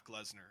to Brock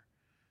Lesnar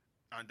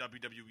on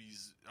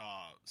WWE's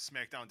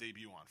SmackDown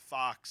debut on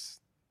Fox.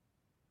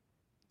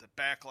 The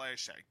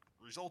backlash that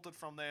resulted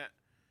from that.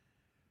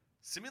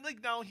 Seeming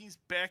like now he's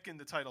back in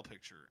the title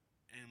picture,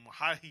 and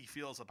how he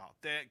feels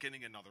about that,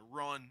 getting another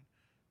run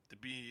to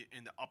be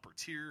in the upper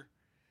tier.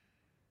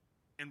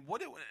 And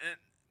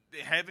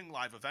having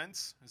live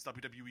events, as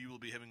WWE will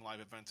be having live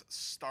events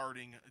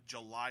starting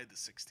July the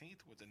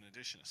 16th with an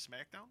edition of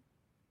SmackDown.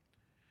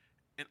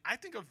 And I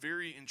think a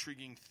very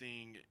intriguing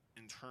thing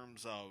in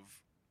terms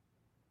of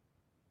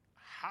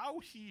how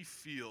he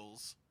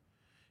feels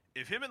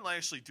if him and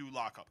Lashley do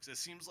lock up, because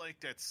it seems like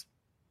that's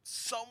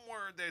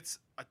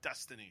a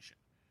destination.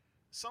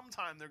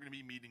 Sometime they're going to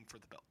be meeting for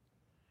the belt.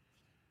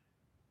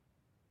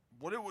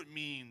 What it would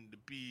mean to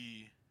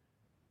be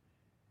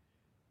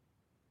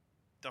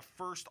the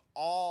first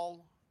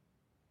all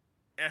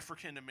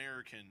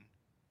African-American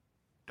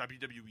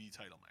WWE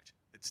title match.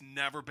 It's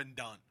never been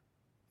done.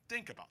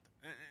 Think about that.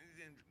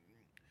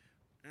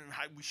 And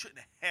we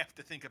shouldn't have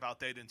to think about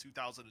that in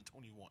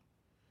 2021.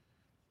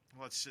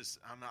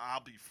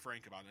 I'll be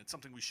frank about it. It's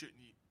something we shouldn't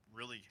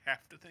really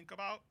have to think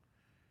about.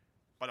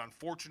 But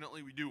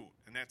unfortunately, we do.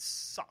 And that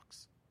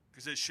sucks.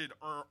 Because it should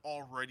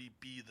already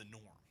be the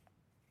norm.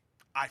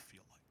 I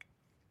feel like.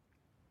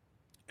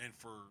 And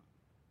for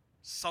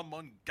some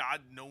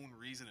ungodknown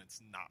reason,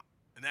 it's not.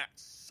 And that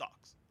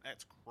sucks.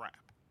 That's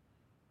crap.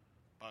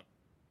 But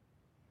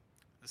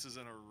this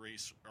isn't a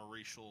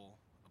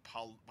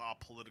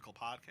political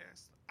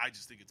podcast. I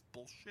just think it's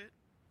bullshit.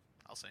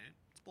 I'll say it.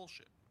 It's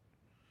bullshit.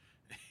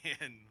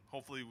 And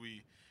hopefully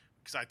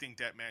because I think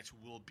that match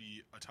will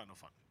be a ton of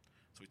fun.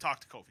 So we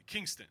talked to Kofi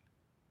Kingston.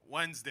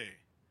 Wednesday,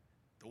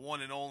 the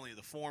one and only,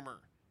 the former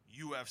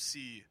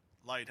UFC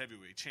light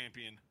heavyweight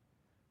champion,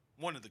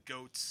 one of the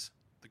GOATs,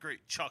 the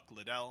great Chuck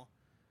Liddell.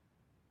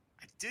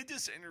 I did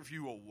this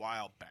interview a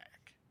while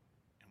back,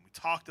 and we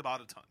talked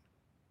about a ton.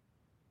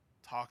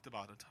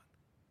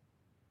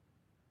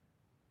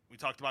 We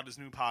talked about his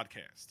new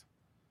podcast,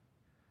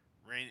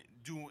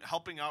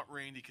 helping out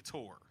Randy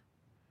Couture,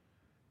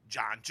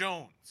 John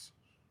Jones,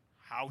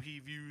 how he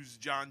views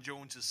John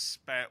Jones'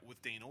 spat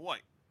with Dana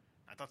White.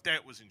 I thought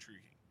that was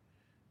intriguing.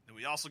 Then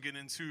we also get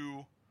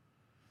into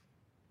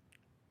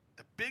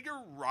the bigger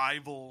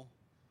rival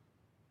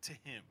to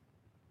him.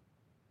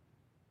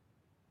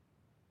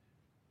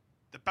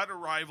 The better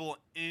rival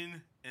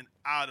in and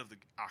out of the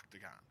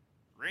octagon.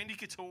 Randy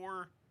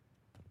Couture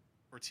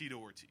or Tito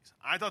Ortiz.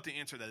 I thought the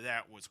answer to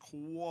that was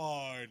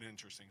quite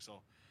interesting.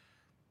 So,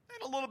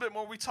 and a little bit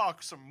more. We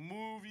talk some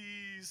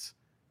movies.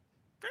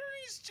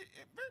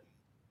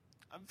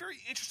 A very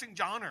interesting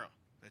genre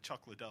that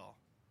Chuck Liddell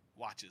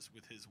watches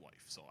with his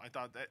wife. So I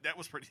thought that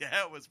was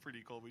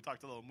pretty cool. We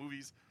talked a little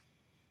movies.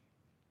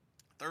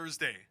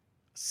 Thursday,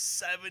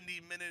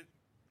 70-minute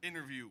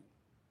interview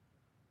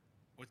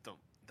with the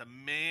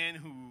man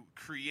who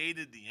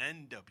created the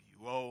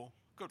NWO,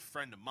 good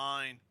friend of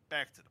mine,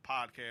 back to the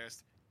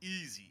podcast,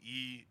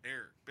 Eazy-E,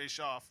 Eric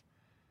Bischoff.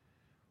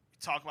 We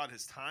talk about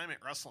his time at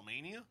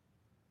WrestleMania.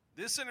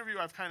 This interview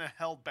I've kind of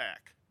held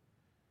back.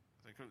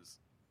 I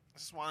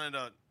just wanted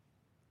to.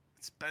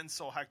 It's been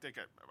so hectic.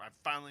 I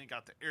finally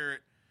got to air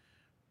it.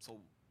 So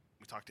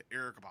we talked to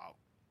Eric about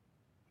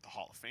the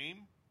Hall of Fame.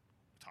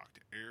 We talked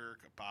to Eric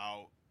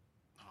about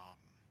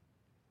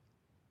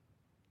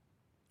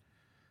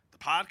the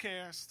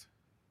podcast,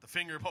 the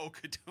Finger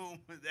Poke of Doom.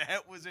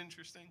 That was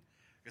interesting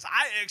because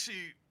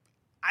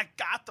I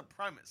got the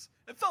premise.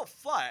 It felt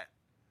flat,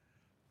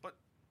 but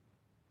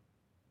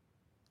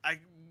I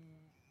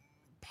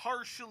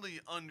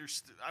partially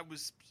understood. I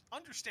was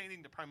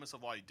understanding the premise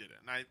of why he did it,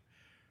 and I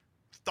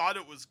thought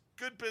it was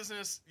good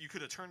business. You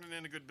could have turned it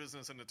into good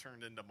business, and it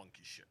turned into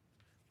monkey shit.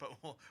 But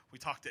we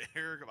talked to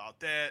Eric about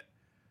that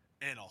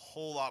and a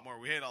whole lot more.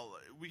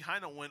 We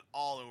kind of went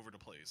all over the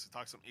place. We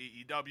talked some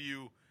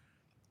AEW,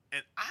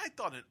 and I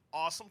thought an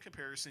awesome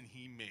comparison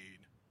he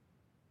made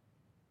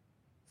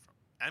from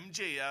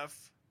MJF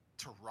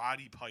to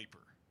Roddy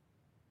Piper.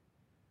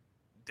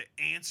 The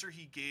answer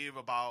he gave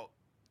about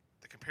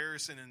the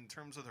comparison in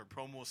terms of their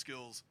promo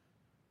skills,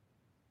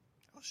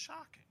 that was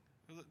shocking.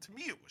 To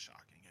me, it was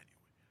shocking anyway.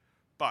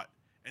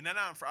 And then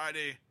on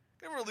Friday,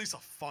 they released a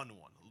fun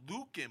one.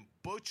 Luke and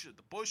Butch,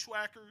 the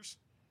Bushwhackers,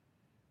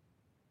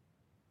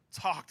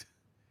 talked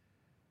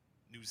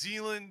New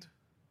Zealand,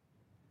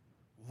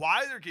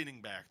 why they're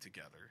getting back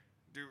together.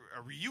 They're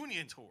a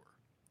reunion tour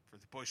for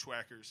the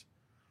Bushwhackers.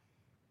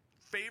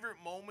 Favorite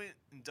moment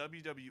in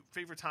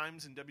favorite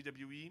times in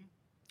WWE.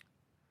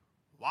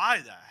 Why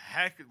the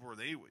heck were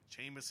they with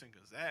Jameson?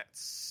 Because that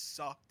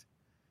sucked.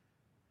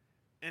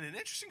 And an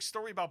interesting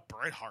story about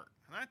Bret Hart.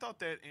 And I thought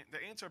that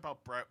the answer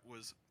about Bret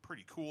was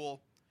pretty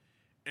cool.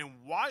 And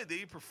why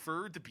they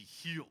preferred to be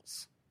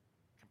heels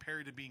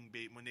compared to being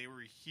when they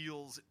were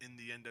heels in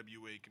the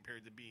NWA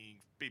compared to being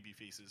baby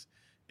faces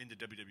in the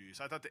WWE.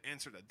 So I thought the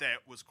answer to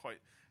that was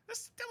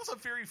that was a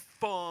very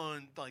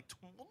fun, a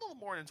little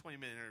more than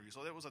 20-minute interview.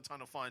 So that was a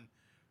ton of fun.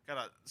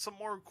 Got some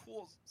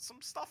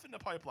stuff in the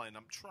pipeline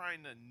I'm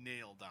trying to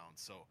nail down.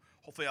 So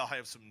hopefully I'll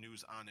have some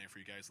news on there for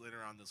you guys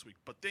later on this week.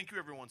 But thank you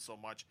everyone so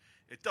much.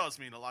 It does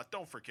mean a lot.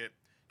 Don't forget,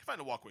 you can find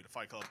the Walkway to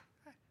Fight Club.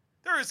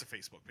 There is a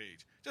Facebook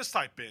page. Just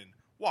type in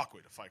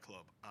Walkway to Fight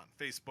Club on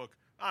Facebook,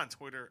 on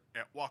Twitter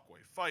at Walkway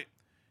Fight,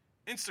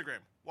 Instagram,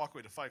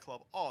 Walkway to Fight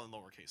Club, all in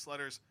lowercase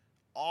letters.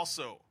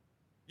 Also,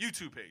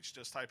 YouTube page.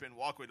 Just type in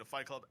Walkway to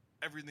Fight Club.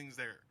 Everything's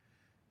there.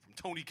 From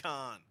Tony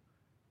Khan,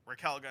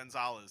 Raquel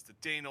Gonzalez, to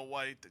Dana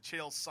White, to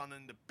Chael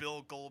Sonnen, to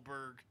Bill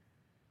Goldberg,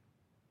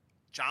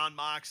 John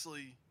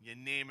Moxley, you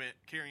name it,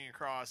 Karrion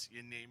Kross,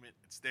 you name it,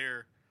 it's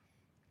there.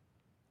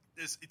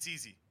 It's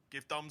easy.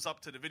 Give thumbs up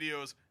to the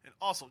videos, and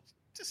also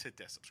just hit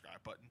that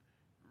subscribe button.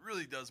 It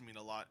really does mean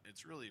a lot.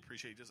 It's really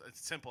appreciated.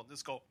 It's simple.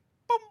 Just go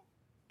boom,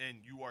 and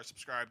you are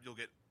subscribed. You'll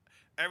get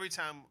every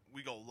time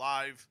we go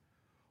live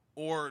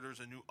or there's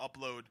a new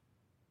upload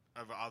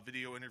of a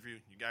video interview.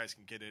 You guys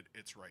can get it.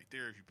 It's right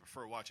there if you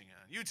prefer watching it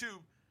on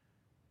YouTube.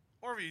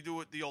 Or if you do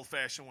it the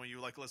old-fashioned way,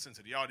 you like listen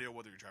to the audio,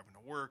 whether you're driving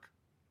to work,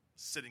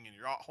 sitting in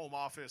your home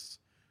office,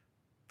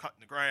 cutting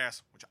the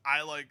grass, which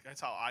I like. That's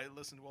how I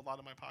listen to a lot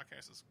of my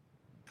podcasts, is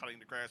cutting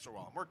the grass or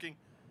while I'm working.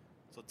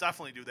 So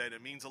definitely do that.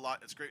 It means a lot.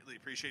 It's greatly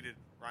appreciated.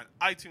 We're on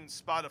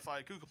iTunes,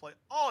 Spotify, Google Play,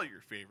 all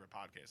your favorite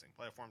podcasting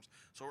platforms.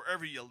 So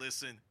wherever you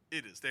listen,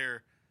 it is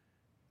there.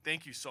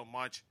 Thank you so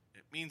much.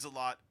 It means a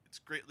lot. It's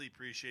greatly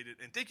appreciated.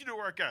 And thank you to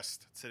our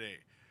guest today,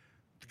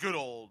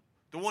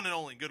 the one and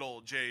only good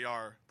old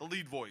JR, the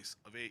lead voice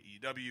of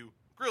AEW,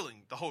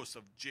 the host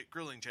of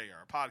Grilling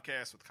JR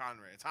podcast with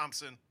Conrad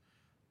Thompson.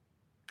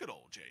 Good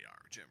old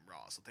JR, Jim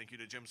Ross. So thank you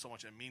to Jim so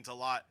much. It means a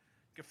lot.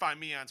 You can find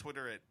me on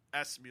Twitter at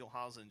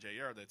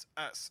SMuehlhausenJR. That's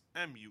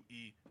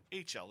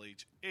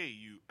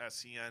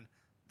SMuehlhausen.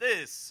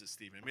 This is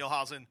Steven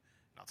Muehlhausen, and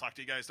I'll talk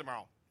to you guys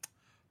tomorrow.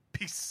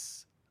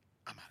 Peace.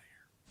 I'm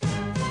out of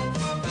here.